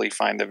easily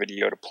find the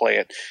video to play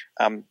it.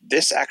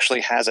 This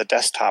actually has a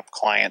desktop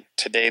client.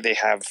 Today they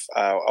have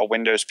a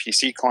Windows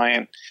PC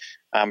client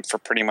for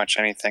pretty much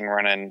anything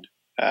running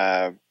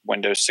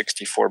Windows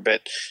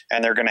 64-bit,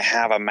 and they're going to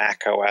have a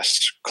Mac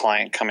OS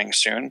client coming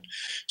soon.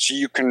 So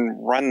you can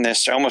run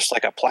this almost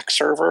like a Plex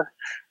server,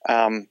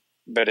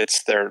 but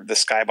it's the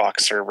Skybox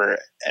server,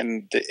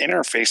 and the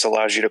interface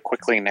allows you to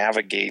quickly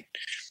navigate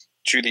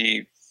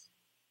to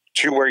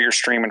where you're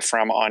streaming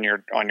from on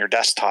your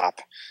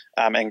desktop,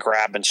 and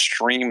grab and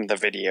stream the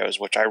videos,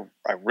 which I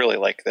really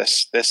like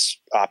this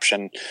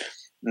option,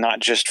 not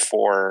just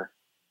for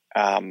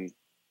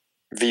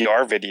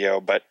VR video,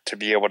 but to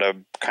be able to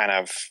kind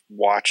of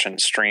watch and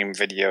stream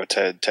video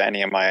to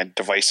any of my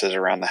devices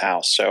around the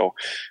house. So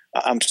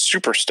I'm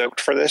super stoked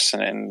for this,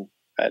 and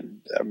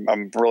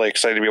I'm really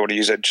excited to be able to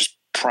use it just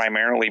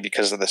primarily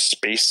because of the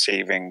space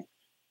saving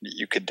that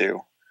you could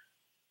do.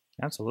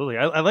 Absolutely.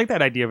 I like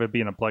that idea of it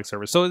being a Plex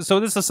server. So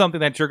this is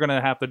something that you're going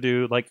to have to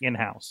do like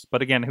in-house.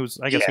 But again, who's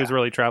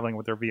really traveling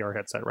with their VR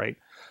headset, right?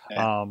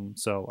 Yeah.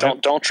 So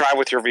don't try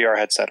with your VR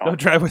headset on. Don't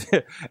try with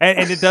it.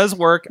 And it does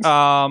work.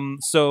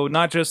 So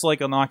not just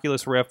like an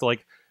Oculus Rift,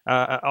 like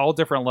all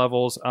different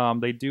levels.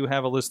 They do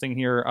have a listing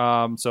here.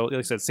 So like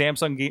I said,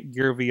 Samsung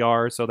Gear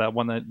VR. So that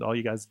one that all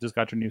you guys just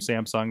got your new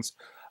Samsungs.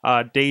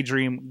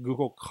 Daydream,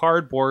 Google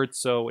Cardboard.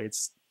 So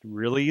it's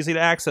really easy to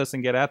access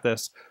and get at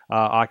this.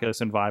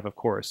 Oculus and Vive, of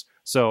course.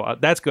 So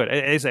that's good.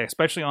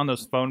 Especially on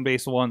those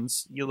phone-based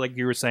ones. Like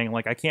you were saying,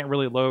 like I can't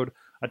really load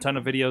a ton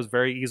of videos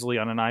very easily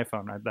on an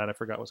iPhone. That I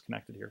forgot was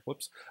connected here.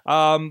 Whoops.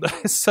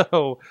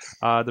 So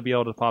to be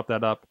able to pop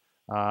that up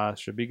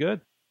should be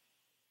good.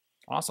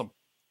 Awesome.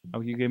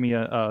 Oh, you gave me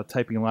a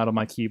typing loud on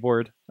my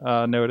keyboard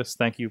notice.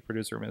 Thank you,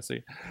 producer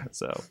Missy.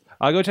 So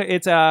I'll go check.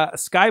 It's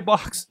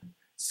skybox.xyz.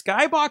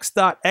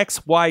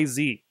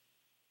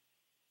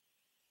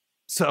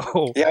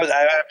 So yeah,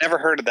 I've never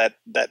heard of that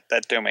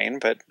domain,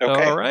 but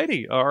okay.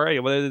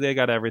 Alrighty. Well, they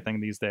got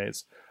everything these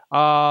days.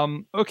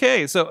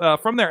 Okay, so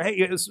from there,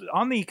 hey,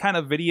 on the kind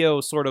of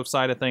video sort of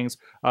side of things,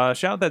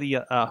 shout out that the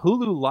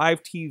Hulu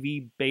Live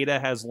TV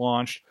beta has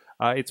launched.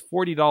 It's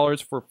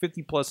 $40 for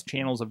 50 plus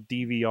channels of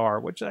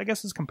DVR, which I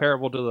guess is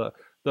comparable to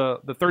the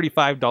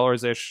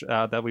 $35 ish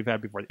that we've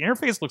had before. The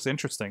interface looks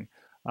interesting.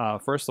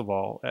 First of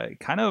all, it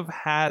kind of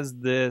has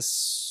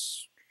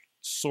this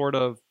sort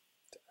of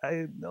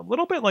a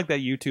little bit like that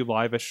YouTube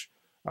Live-ish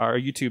or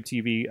YouTube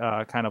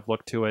TV kind of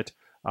look to it.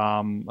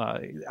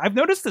 I've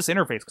noticed this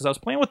interface because I was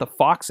playing with the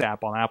Fox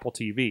app on Apple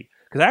TV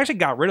because I actually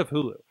got rid of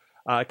Hulu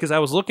because I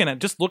was looking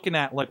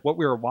at like what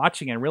we were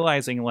watching and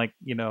realizing like,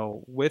 you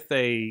know, with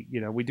a, you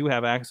know, we do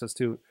have access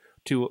to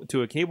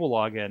a cable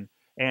login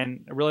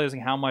and realizing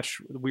how much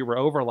we were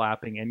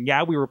overlapping. And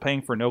yeah, we were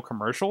paying for no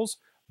commercials,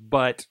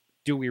 but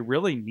do we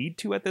really need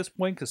to at this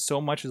point because so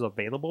much is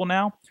available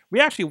now? We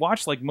actually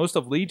watched like most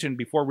of Legion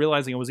before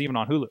realizing it was even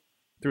on Hulu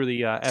through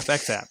the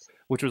FX app,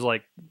 which was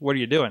like, what are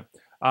you doing?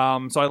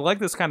 So I like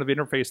this kind of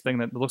interface thing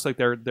that looks like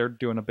they're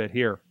doing a bit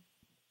here.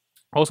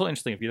 Also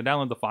interesting, if you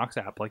download the Fox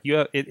app, like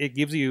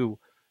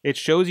it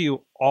shows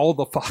you all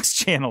the Fox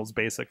channels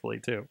basically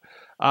too.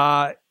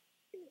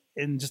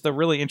 And just a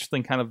really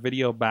interesting kind of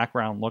video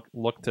background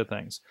look to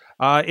things.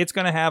 It's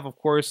going to have, of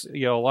course,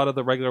 you know, a lot of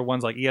the regular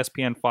ones like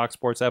ESPN, Fox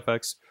Sports,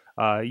 FX,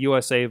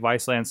 USA,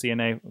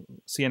 Viceland,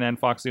 CNN,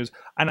 Fox News.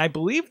 And I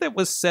believe that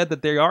was said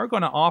that they are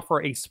going to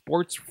offer a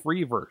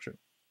sports-free version.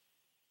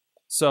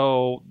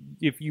 So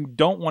if you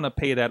don't want to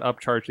pay that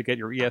upcharge to get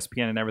your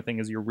ESPN and everything,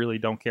 as you really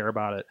don't care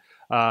about it,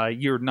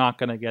 you're not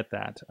going to get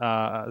that.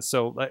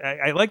 So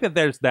I like that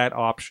there's that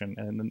option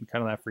and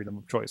kind of that freedom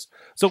of choice.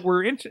 So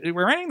we're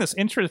entering this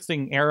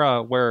interesting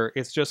era where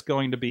it's just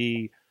going to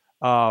be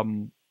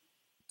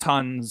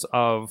tons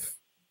of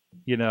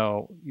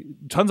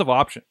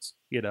options,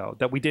 you know,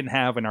 that we didn't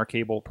have in our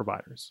cable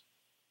providers.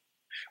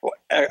 Well,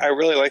 I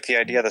really like the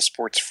idea of the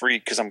sports free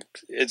because I'm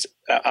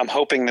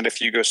hoping that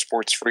if you go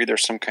sports free,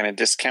 there's some kind of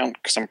discount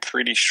because I'm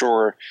pretty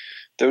sure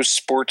those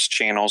sports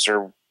channels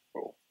are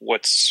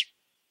what's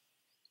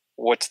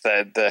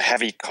the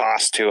heavy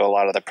cost to a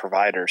lot of the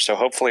providers. So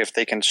hopefully, if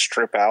they can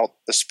strip out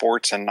the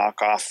sports and knock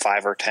off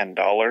 $5 or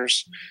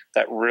 $10,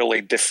 that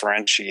really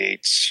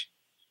differentiates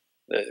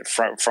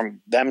from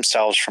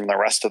themselves from the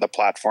rest of the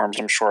platforms.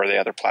 I'm sure the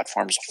other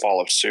platforms will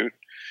follow suit,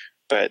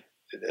 but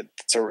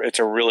it's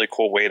a really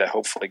cool way to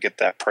hopefully get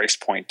that price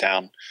point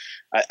down.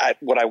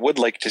 What I would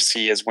like to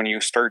see is when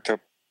you start to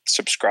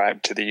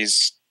subscribe to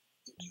these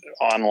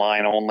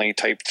online only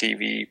type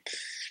TV,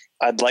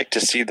 I'd like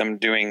to see them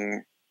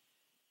doing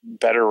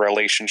better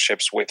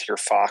relationships with your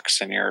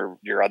Fox and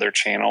your other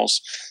channels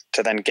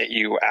to then get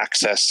you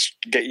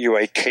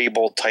a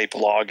cable type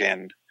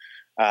login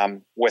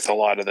with a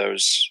lot of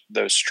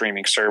those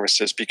streaming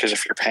services. Because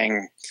if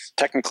you're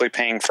technically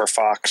paying for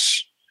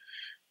Fox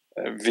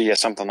via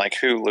something like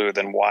Hulu,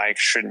 then why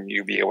shouldn't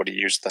you be able to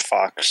use the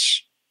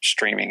Fox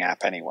streaming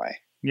app anyway?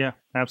 Yeah,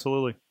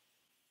 absolutely.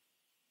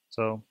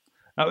 So,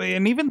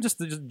 and even just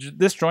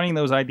this joining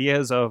those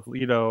ideas of,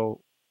 you know,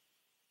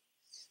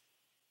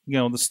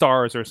 the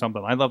stars or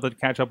something. I love to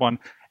catch up on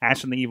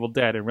Ash and the Evil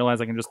Dead and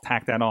realize I can just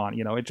tack that on.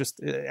 You know, it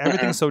just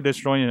everything's so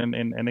disjointed,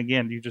 and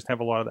again, you just have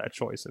a lot of that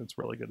choice, and it's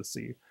really good to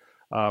see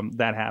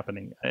that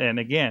happening. And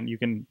again, you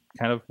can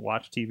kind of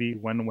watch TV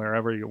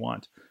wherever you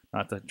want.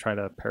 Not to try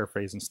to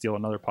paraphrase and steal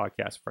another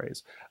podcast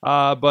phrase,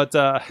 but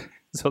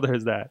so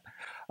there's that.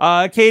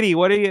 Katie,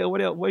 what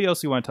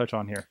else do you want to touch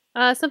on here?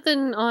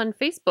 Something on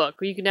Facebook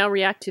where you can now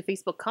react to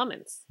Facebook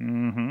comments.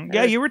 Mm-hmm.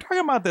 Yeah, you were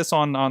talking about this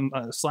on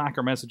Slack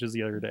or messages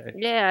the other day.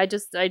 Yeah, I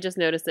just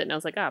noticed it and I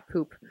was like,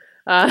 poop.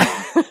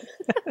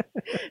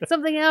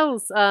 Something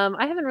else.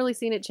 I haven't really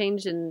seen it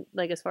change in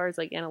like as far as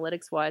like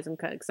analytics wise.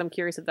 I'm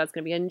curious if that's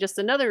going to be just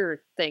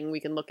another thing we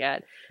can look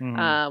at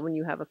when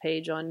you have a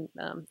page on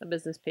a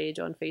business page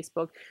on Facebook.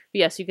 But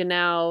yes, you can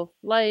now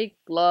like,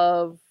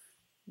 love,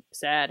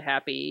 sad,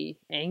 happy,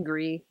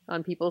 angry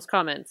on people's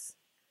comments,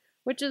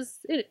 which is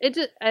it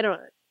just, I don't,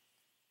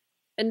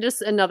 and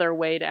just another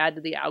way to add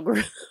to the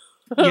algorithm.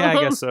 Yeah,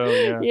 I guess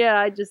so.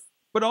 Yeah.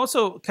 But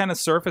also kind of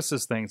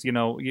surfaces things, you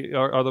know,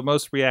 are the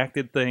most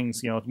reacted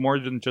things, you know, more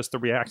than just the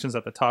reactions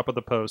at the top of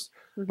the post,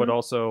 but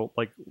also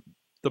like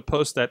the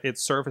post that it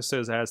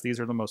surfaces as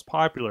these are the most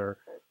popular.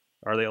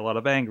 Are they a lot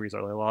of angries?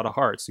 Are they a lot of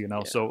hearts? You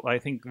know, so I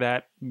think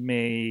that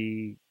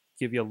may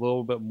give you a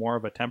little bit more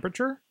of a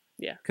temperature.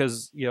 Yeah.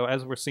 Because, you know,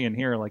 as we're seeing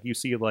here, like you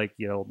see like,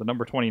 you know, the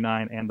number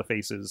 29 and the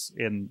faces,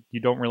 and you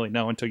don't really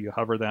know until you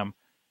hover them.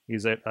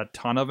 Is it a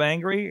ton of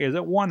angry? Is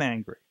it one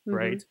angry?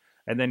 Right.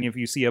 And then if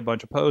you see a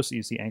bunch of posts,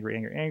 you see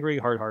angry,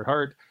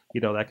 heart,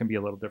 you know, that can be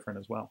a little different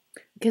as well.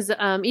 Because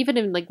even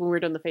in like when we're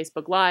doing the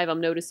Facebook Live,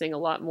 I'm noticing a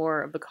lot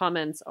more of the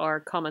comments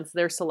are comments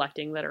they're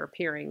selecting that are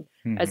appearing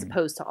as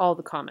opposed to all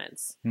the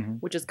comments,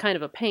 which is kind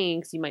of a pain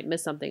because you might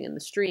miss something in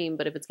the stream.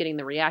 But if it's getting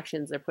the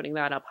reactions, they're putting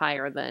that up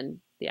higher than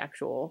the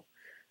actual,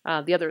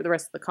 the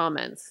rest of the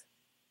comments.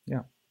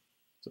 Yeah.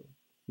 So,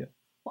 yeah.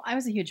 Well, I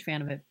was a huge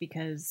fan of it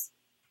because,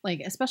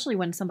 like, especially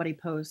when somebody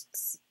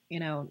posts, you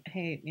know,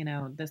 hey, you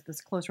know, this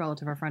close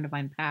relative or friend of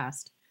mine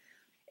passed.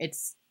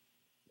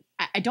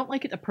 I don't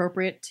like it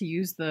appropriate to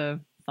use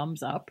the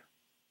thumbs up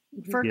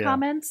for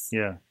comments.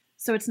 Yeah.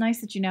 So it's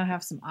nice that you now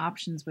have some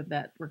options with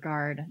that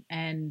regard.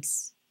 And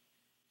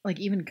like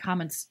even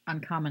comments on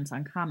comments.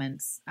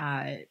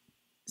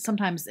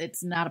 Sometimes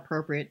it's not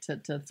appropriate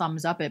to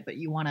thumbs up it, but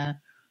you want to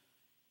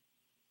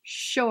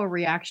show a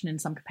reaction in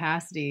some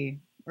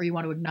capacity, or you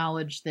want to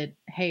acknowledge that,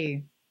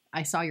 hey,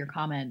 I saw your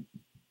comment,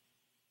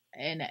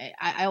 and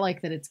I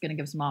like that it's going to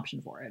give some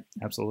option for it.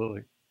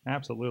 Absolutely.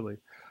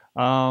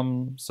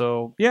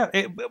 So yeah,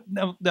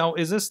 now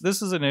is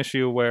this is an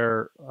issue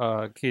where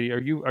Katie, are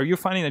you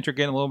finding that you're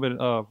getting a little bit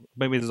of,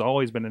 maybe this has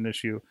always been an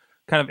issue,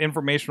 kind of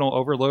informational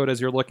overload as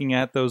you're looking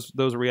at those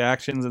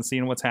reactions and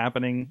seeing what's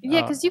happening?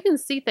 Yeah, because you can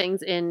see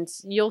things, and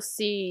you'll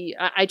see.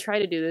 I try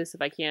to do this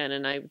if I can,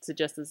 and I would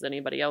suggest this to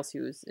anybody else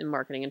who's in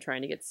marketing and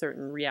trying to get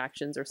certain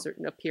reactions or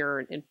certain appear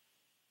in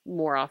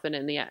more often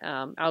in the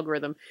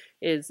algorithm,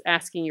 is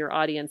asking your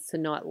audience to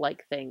not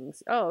like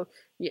things. Oh,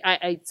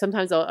 I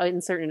sometimes I'll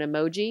insert an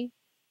emoji.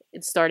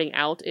 It's starting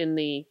out in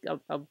the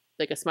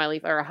like a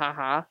smiley or a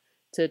haha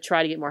to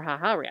try to get more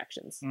haha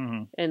reactions,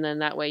 and then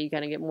that way you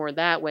kind of get more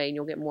that way, and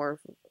you'll get more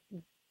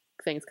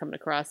things coming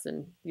across,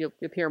 and you'll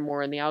appear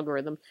more in the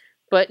algorithm.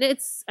 But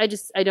it's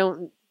just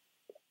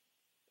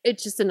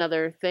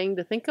another thing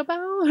to think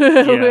about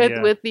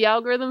with the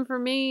algorithm for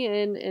me,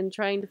 and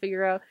trying to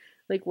figure out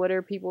like what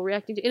are people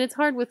reacting to. And it's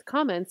hard with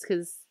comments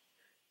because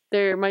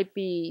there might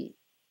be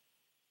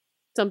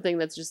something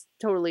that's just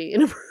totally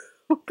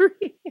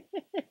inappropriate.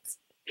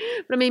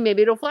 But I mean,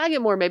 maybe it'll flag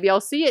it more. Maybe I'll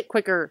see it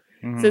quicker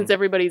since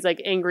everybody's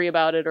like angry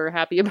about it or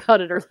happy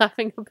about it or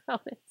laughing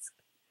about it.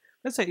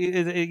 Let's say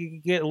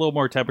you get a little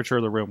more temperature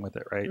of the room with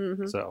it, right?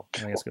 So I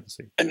think it's good to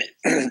see. And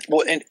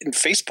well, and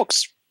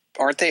Facebook's,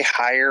 aren't they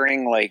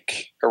hiring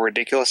like a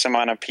ridiculous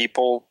amount of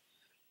people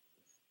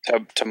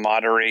to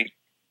moderate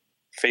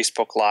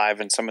Facebook Live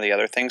and some of the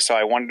other things? So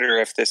I wonder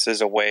if this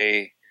is a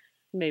way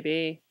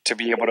maybe to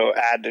be able to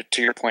add,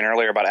 to your point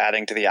earlier about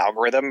adding to the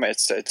algorithm.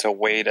 It's a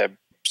way to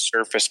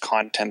surface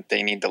content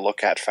they need to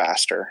look at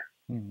faster.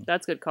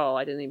 That's a good call.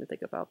 I didn't even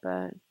think about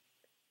that.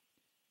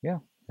 Yeah,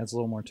 adds a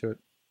little more to it.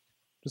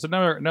 Just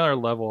another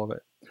level of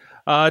it.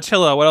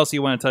 Chilla, what else do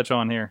you want to touch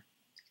on here?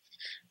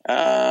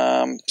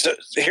 So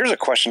here's a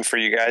question for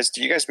you guys.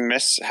 Do you guys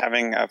miss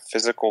having a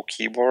physical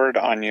keyboard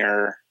on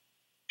your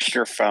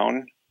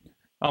phone?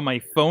 On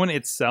my phone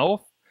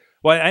itself?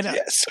 Well,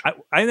 yes.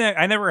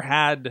 I never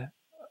had.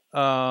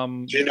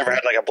 You never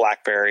had like a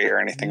BlackBerry or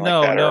anything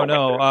like that?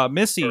 No.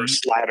 Missy, or a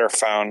slider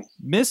phone.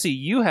 Missy,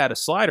 you had a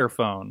slider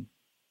phone.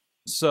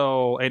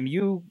 So, and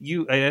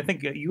I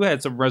think you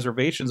had some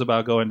reservations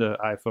about going to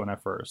iPhone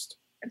at first.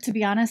 To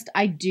be honest,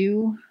 I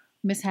do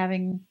miss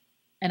having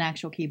an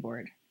actual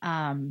keyboard.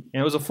 And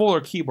it was a fuller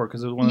keyboard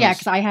because it was one. Yeah,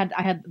 because I had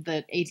the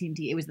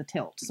AT&T. It was the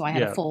tilt, so I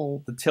had a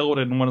full. The tilt,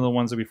 and one of the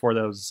ones before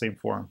that was the same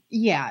form.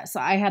 Yeah,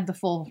 so I had the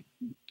full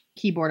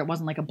keyboard. It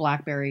wasn't like a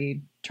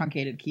BlackBerry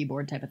truncated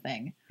keyboard type of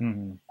thing.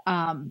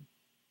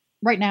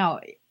 Right now,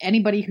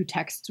 anybody who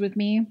texts with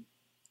me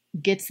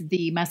gets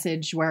the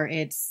message where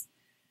it's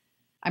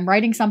I'm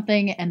writing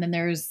something and then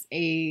there's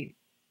a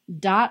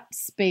dot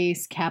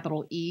space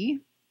capital E.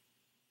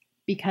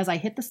 Because I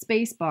hit the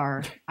space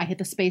bar,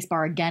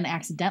 again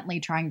accidentally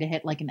trying to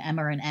hit like an M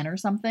or an N or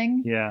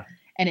something. Yeah.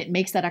 And it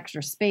makes that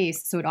extra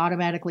space, so it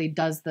automatically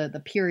does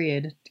the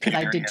period because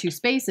I did two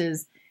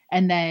spaces,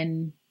 and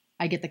then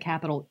I get the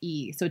capital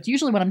E. So it's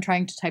usually when I'm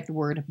trying to type the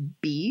word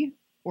be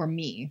or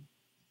me,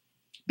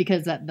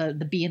 because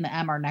the B and the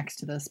M are next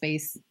to the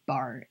space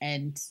bar,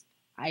 and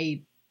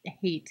I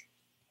hate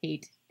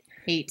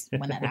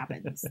when that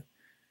happens.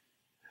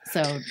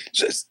 So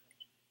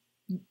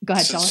go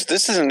ahead, Chilla.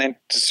 This isn't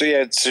so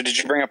did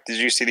you bring up, did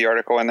you see the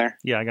article in there?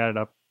 Yeah, I got it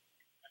up.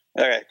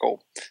 Okay,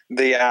 cool.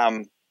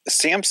 The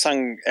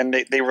Samsung, and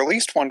they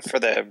released one for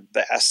the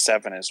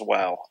S7 as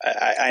well.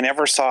 I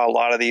never saw a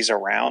lot of these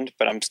around,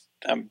 but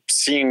I'm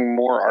seeing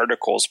more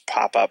articles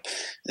pop up.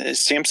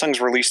 Samsung's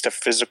released a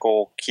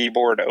physical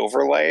keyboard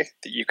overlay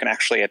that you can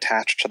actually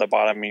attach to the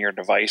bottom of your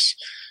device.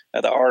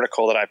 The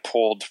article that I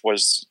pulled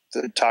was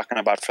talking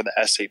about for the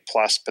S8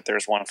 Plus, but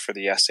there's one for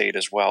the S8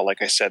 as well.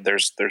 Like I said,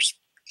 there's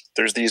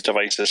these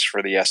devices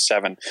for the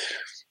S7.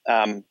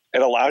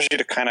 It allows you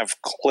to kind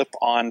of clip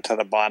onto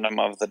the bottom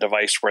of the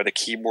device where the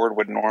keyboard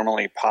would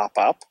normally pop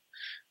up.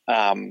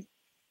 A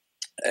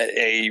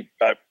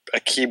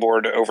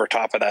keyboard over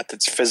top of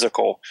that's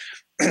physical.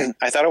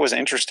 I thought it was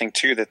interesting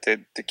too that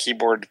the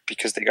keyboard,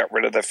 because they got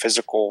rid of the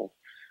physical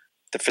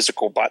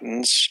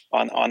buttons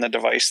on the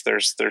device.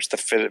 There's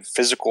the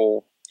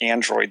physical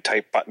Android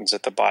type buttons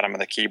at the bottom of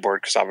the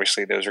keyboard, because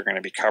obviously those are going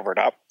to be covered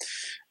up.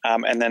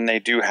 And then they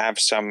do have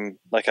some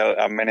like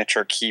a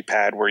miniature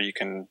keypad where you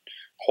can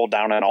hold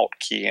down an Alt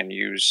key and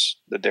use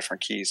the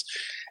different keys.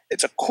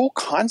 It's a cool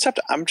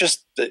concept. I'm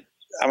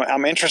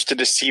interested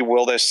to see,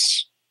 will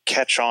this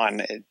catch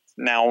on?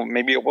 Now,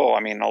 maybe it will. I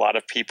mean, a lot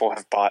of people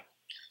have bought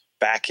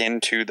back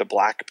into the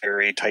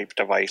BlackBerry type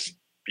device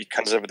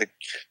because of the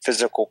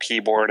physical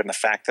keyboard and the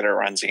fact that it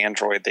runs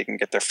Android. They can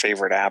get their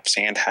favorite apps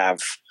and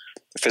have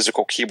the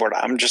physical keyboard.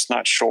 I'm just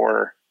not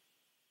sure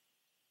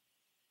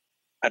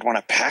I'd want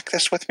to pack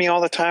this with me all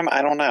the time.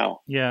 I don't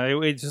know. Yeah,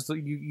 it just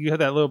you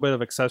had that little bit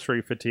of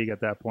accessory fatigue at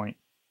that point.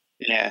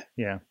 Yeah.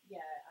 I'm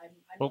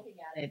looking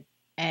at it,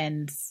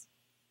 and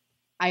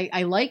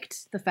I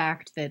liked the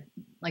fact that,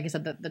 like I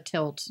said, the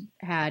Tilt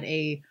had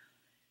a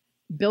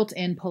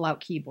built-in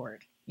pull-out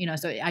keyboard. You know,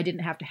 so I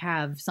didn't have to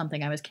have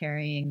something I was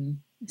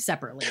carrying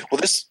separately.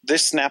 Well,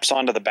 this snaps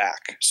onto the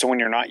back. So when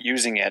you're not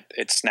using it,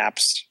 it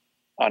snaps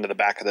onto the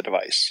back of the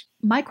device.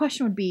 My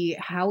question would be,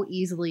 how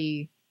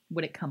easily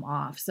would it come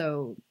off?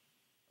 So,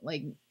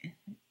 like,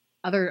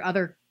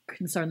 other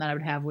concern that I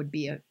would have would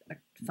be a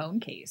phone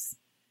case,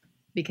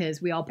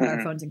 because we all put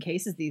our phones in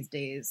cases these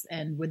days,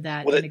 and would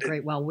that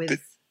integrate well with?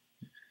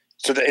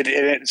 So that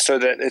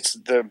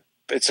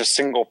it's a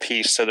single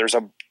piece. So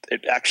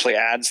it actually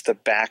adds the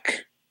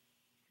back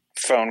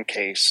phone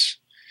case,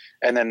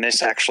 and then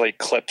this actually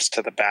clips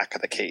to the back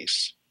of the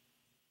case,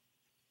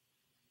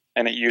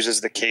 and it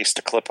uses the case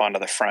to clip onto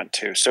the front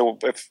too. So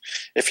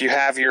if you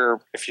have your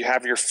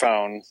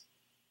phone,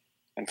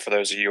 and for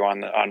those of you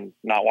on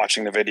not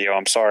watching the video,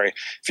 I'm sorry.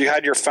 If you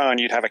had your phone,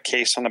 you'd have a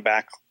case on the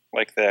back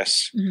like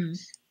this. Mm-hmm.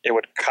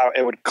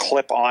 It would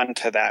clip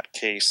onto that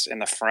case in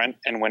the front,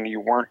 and when you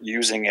weren't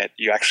using it,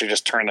 you actually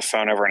just turn the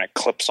phone over and it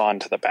clips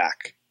onto the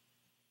back.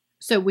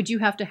 So would you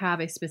have to have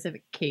a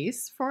specific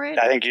case for it?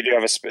 I think you do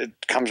have it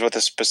comes with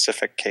a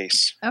specific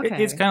case.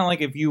 Okay. It's kind of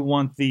like if you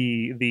want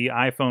the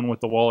iPhone with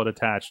the wallet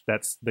attached,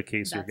 that's the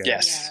case you're getting.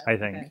 Yes. I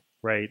think, okay.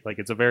 right? Like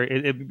it's a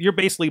you're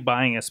basically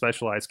buying a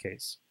specialized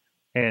case,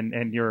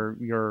 and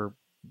you're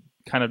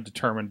kind of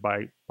determined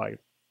by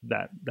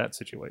that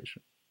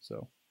situation.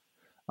 So,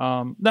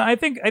 no, I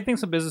think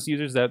some business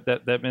users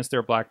that miss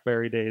their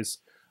BlackBerry days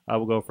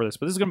will go for this,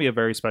 but this is going to be a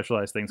very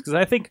specialized thing, because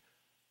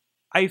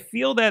I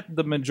feel that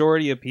the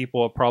majority of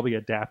people have probably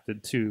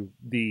adapted to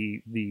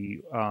the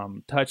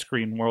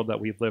touchscreen world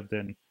that we've lived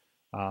in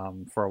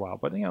for a while.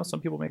 But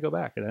some people may go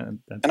back, and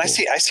cool. I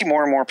see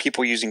more and more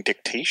people using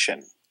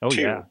dictation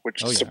too,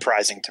 which is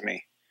surprising to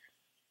me.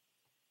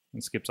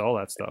 It skips all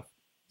that stuff,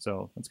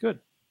 so that's good.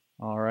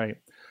 All right.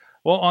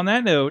 Well, on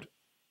that note,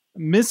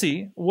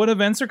 Missy, what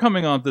events are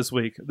coming on this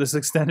week? This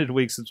extended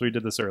week since we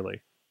did this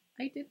early.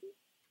 I didn't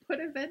put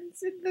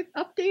events in the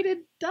updated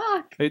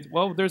doc.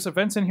 Well, there's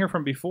events in here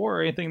from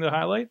before. Anything to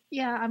highlight?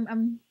 Yeah,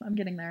 I'm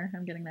getting there.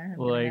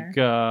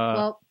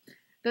 Well,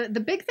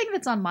 the big thing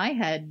that's on my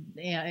head,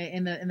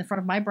 in the front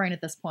of my brain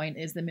at this point,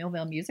 is the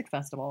Millvale Music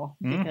Festival,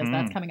 because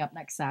that's coming up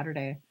next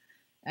Saturday,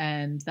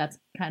 and that's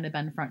kind of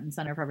been front and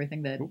center for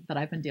everything that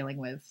I've been dealing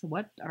with.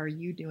 What are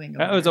you doing?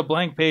 That was a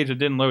blank page. It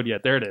didn't load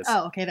yet. There it is.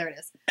 Oh, okay, there it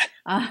is.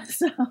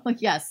 So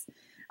yes.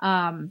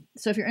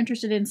 So if you're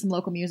interested in some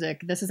local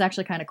music, this is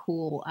actually kind of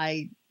cool.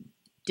 I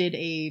did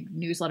a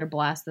newsletter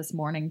blast this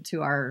morning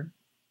to our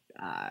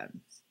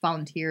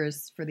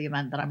volunteers for the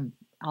event that I'm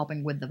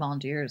helping with the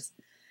volunteers.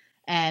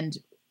 And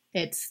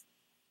I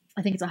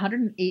think it's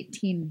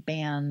 118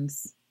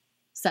 bands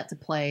set to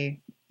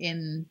play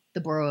in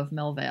the borough of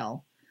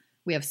Millvale.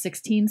 We have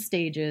 16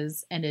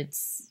 stages, and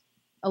it's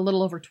a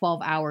little over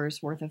 12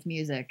 hours worth of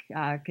music,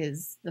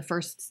 because the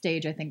first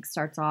stage, I think,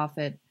 starts off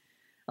at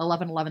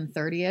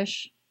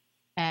 11:30ish,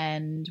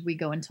 and we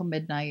go until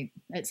midnight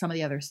at some of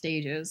the other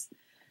stages.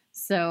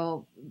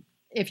 So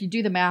if you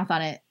do the math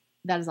on it,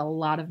 that is a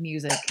lot of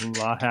music. A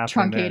lot happening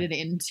truncated there.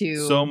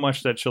 Into so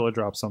much that Chilla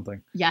dropped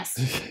something. Yes,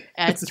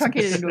 it's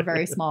truncated into a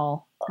very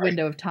small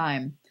window of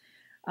time.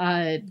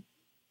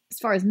 As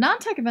far as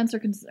non-tech events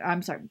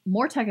are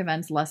more tech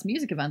events, less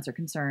music events are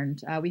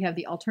concerned, we have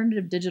the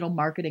Alternative Digital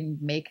Marketing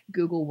Make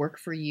Google Work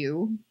for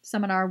You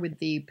seminar with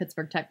the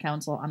Pittsburgh Tech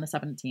Council on the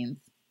 17th.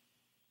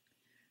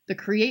 The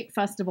Create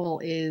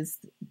Festival is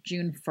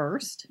June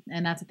 1st,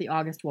 and that's at the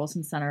August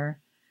Wilson Center,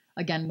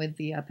 again with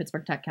the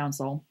Pittsburgh Tech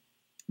Council.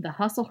 The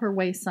Hustle Her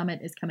Way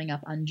Summit is coming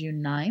up on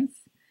June 9th,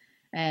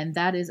 and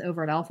that is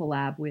over at Alpha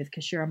Lab with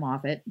Kashira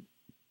Moffitt.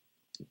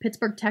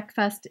 Pittsburgh Tech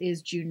Fest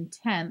is June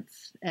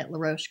 10th at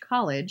LaRoche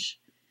College.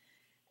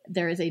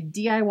 There is a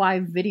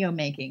DIY video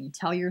making,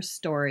 Tell Your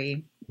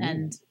Story,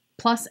 and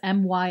plus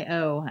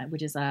MYO,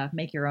 which is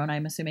Make Your Own,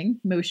 I'm assuming,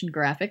 motion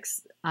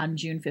graphics on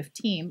June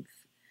 15th.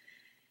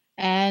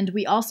 And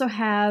we also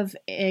have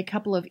a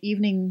couple of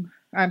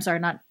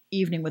not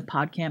evening with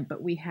PodCamp,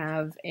 but we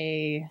have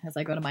as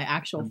I go to my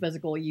actual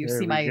physical, you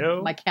see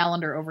my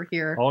calendar over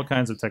here. All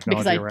kinds of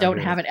technology because I don't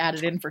have it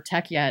added in for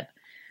tech yet.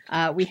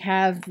 We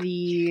have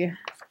the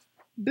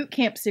boot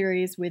camp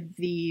series with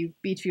the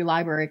Beachview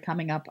Library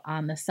coming up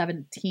on the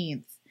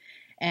 17th.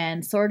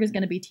 And Sorg is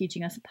going to be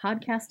teaching us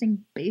podcasting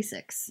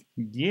basics.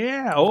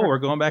 Yeah. Oh, we're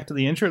going back to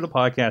the intro to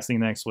podcasting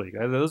next week.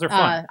 Those are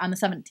fun. On the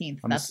 17th.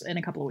 That's in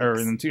a couple of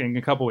weeks. Or in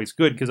a couple of weeks.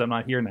 Good, because I'm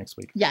not here next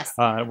week. Yes.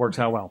 It works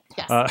out well.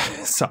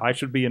 Yes. So I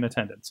should be in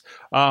attendance.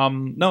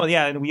 No,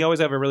 yeah, and we always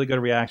have a really good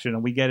reaction,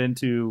 and we get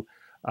into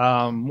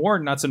more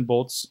nuts and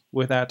bolts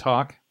with that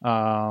talk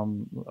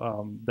than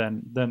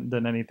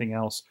anything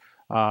else.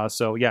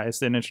 So yeah,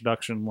 it's an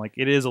introduction. Like,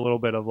 it is a little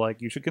bit of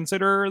like, you should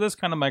consider this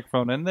kind of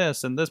microphone and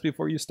this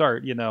before you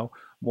start,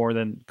 more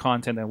than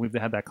content. And we've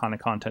had that kind of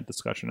content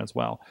discussion as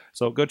well.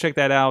 So go check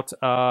that out,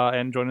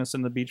 and join us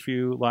in the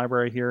Beachview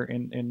Library here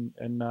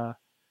in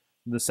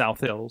the South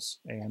Hills,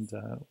 and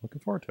looking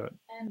forward to it.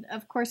 And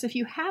of course, if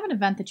you have an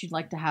event that you'd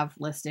like to have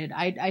listed,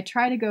 I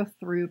try to go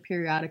through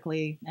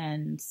periodically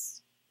and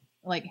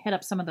like hit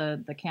up some of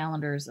the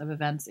calendars of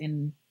events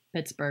in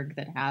Pittsburgh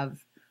that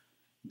have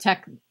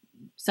tech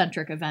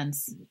centric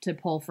events to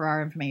pull for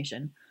our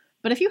information.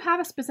 But if you have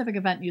a specific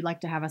event you'd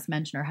like to have us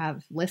mention or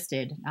have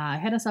listed,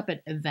 hit us up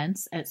at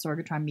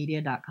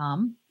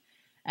events@sorgatronmedia.com,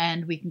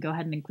 and we can go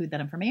ahead and include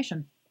that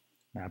information.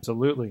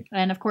 Absolutely.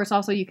 And of course,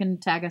 also you can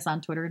tag us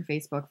on Twitter and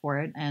Facebook for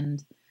it,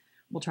 and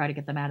we'll try to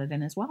get them added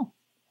in as well.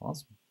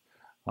 Awesome.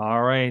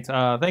 All right.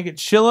 Thank you,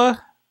 Chilla,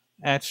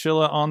 at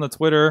Chilla on the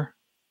Twitter.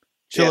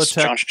 Yes, Chilla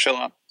Tech. John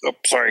Chilla. Oh,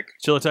 sorry.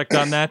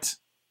 ChillaTech.net.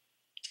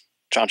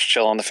 John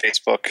Chilla on the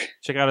Facebook.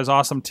 Check out his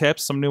awesome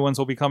tips. Some new ones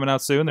will be coming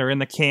out soon. They're in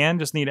the can,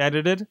 just need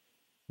edited.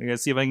 I gotta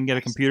see if I can get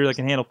a computer that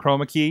can handle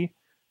chroma key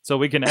so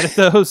we can edit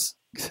those.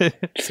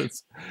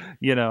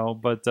 You know,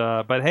 but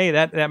hey,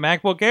 that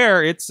MacBook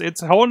Air, it's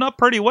holding up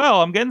pretty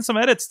well. I'm getting some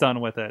edits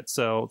done with it.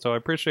 So I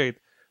appreciate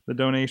the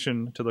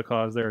donation to the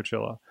cause there,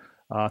 Chilla.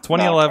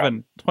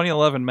 2011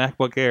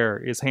 MacBook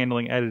Air is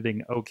handling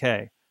editing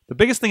okay. The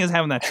biggest thing is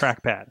having that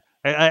trackpad.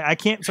 I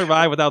can't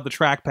survive without the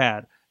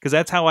trackpad because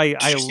that's how I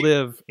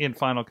live in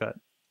Final Cut.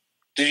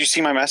 Did you see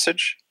my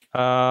message?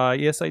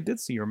 Yes, I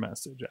did see your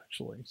message,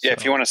 actually. So yeah,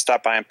 if you want to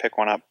stop by and pick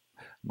one up.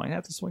 Might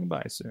have to swing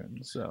by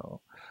soon. So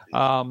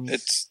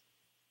it's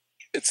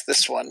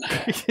this one.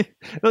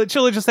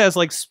 Chilla just has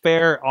like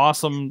spare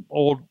awesome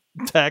old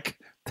tech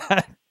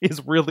that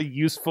is really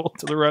useful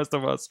to the rest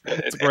of us.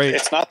 It's great.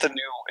 It's not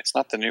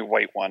the new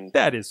white one.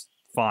 That is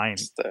fine.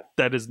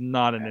 That is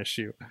not an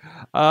issue.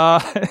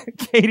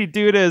 Katie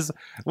Dudas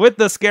with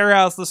the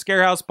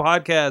Scarehouse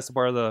podcast,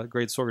 part of the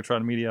great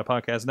Sorgatron Media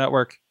Podcast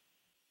Network.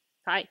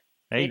 Hi.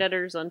 Hey. Kate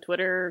Edders on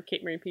Twitter,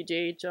 Kate Marie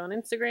PGH on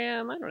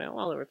Instagram. I don't know,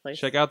 all over the place.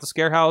 Check out the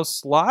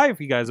Scarehouse Live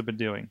you guys have been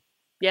doing.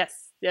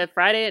 Yes. Yeah,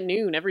 Friday at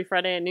noon. Every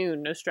Friday at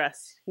noon. No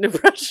stress. No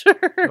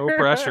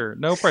pressure.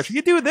 No pressure.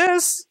 You do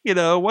this, you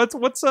know, what's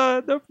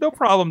no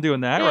problem doing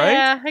that, right?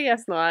 Yeah, I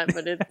guess not,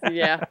 but it's,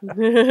 yeah.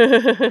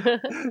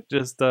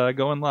 Just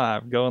going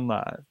live.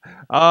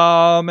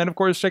 And of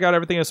course, check out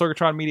everything at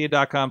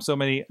sorgatronmedia.com. So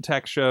many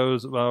tech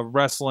shows,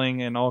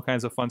 wrestling, and all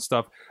kinds of fun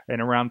stuff and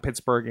around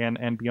Pittsburgh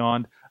and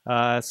beyond.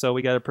 So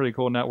we got a pretty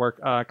cool network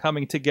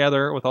coming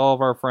together with all of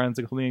our friends,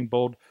 including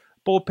Bold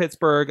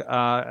Pittsburgh,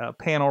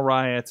 Panel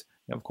Riot,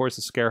 and of course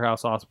the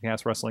Scarehouse,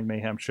 AwesomeCast, Wrestling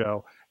Mayhem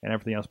Show, and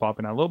everything else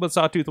popping out. A little bit of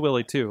Sawtooth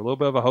Willie too, a little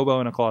bit of a hobo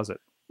in a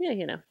closet. Yeah,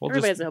 you know,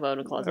 everybody has a hobo in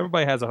a closet.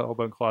 Everybody has a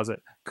hobo in a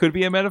closet. Could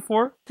be a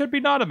metaphor, could be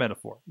not a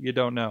metaphor. You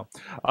don't know.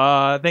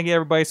 Thank you,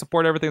 everybody.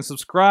 Support everything.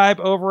 Subscribe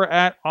over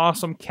at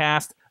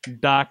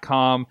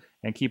AwesomeCast.com.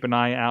 And keep an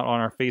eye out on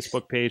our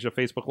Facebook page of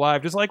Facebook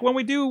Live. Just like when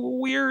we do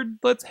weird,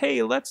 let's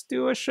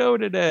do a show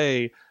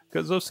today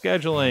because of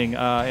scheduling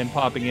and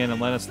popping in and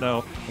let us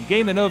know and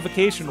getting the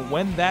notification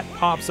when that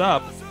pops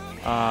up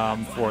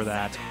for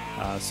that.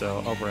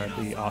 So over at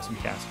the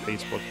AwesomeCast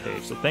Facebook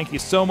page. So thank you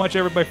so much,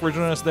 everybody, for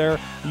joining us there.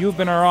 You've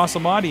been our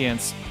awesome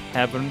audience.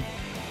 Have an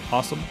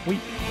awesome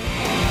week.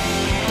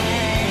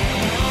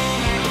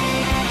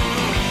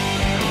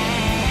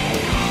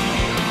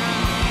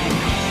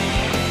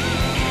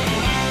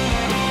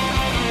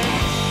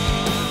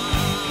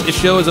 This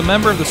show is a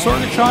member of the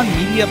Sorgatron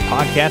Media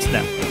Podcast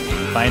Network.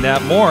 Find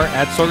out more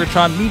at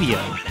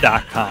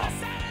sorgatronmedia.com.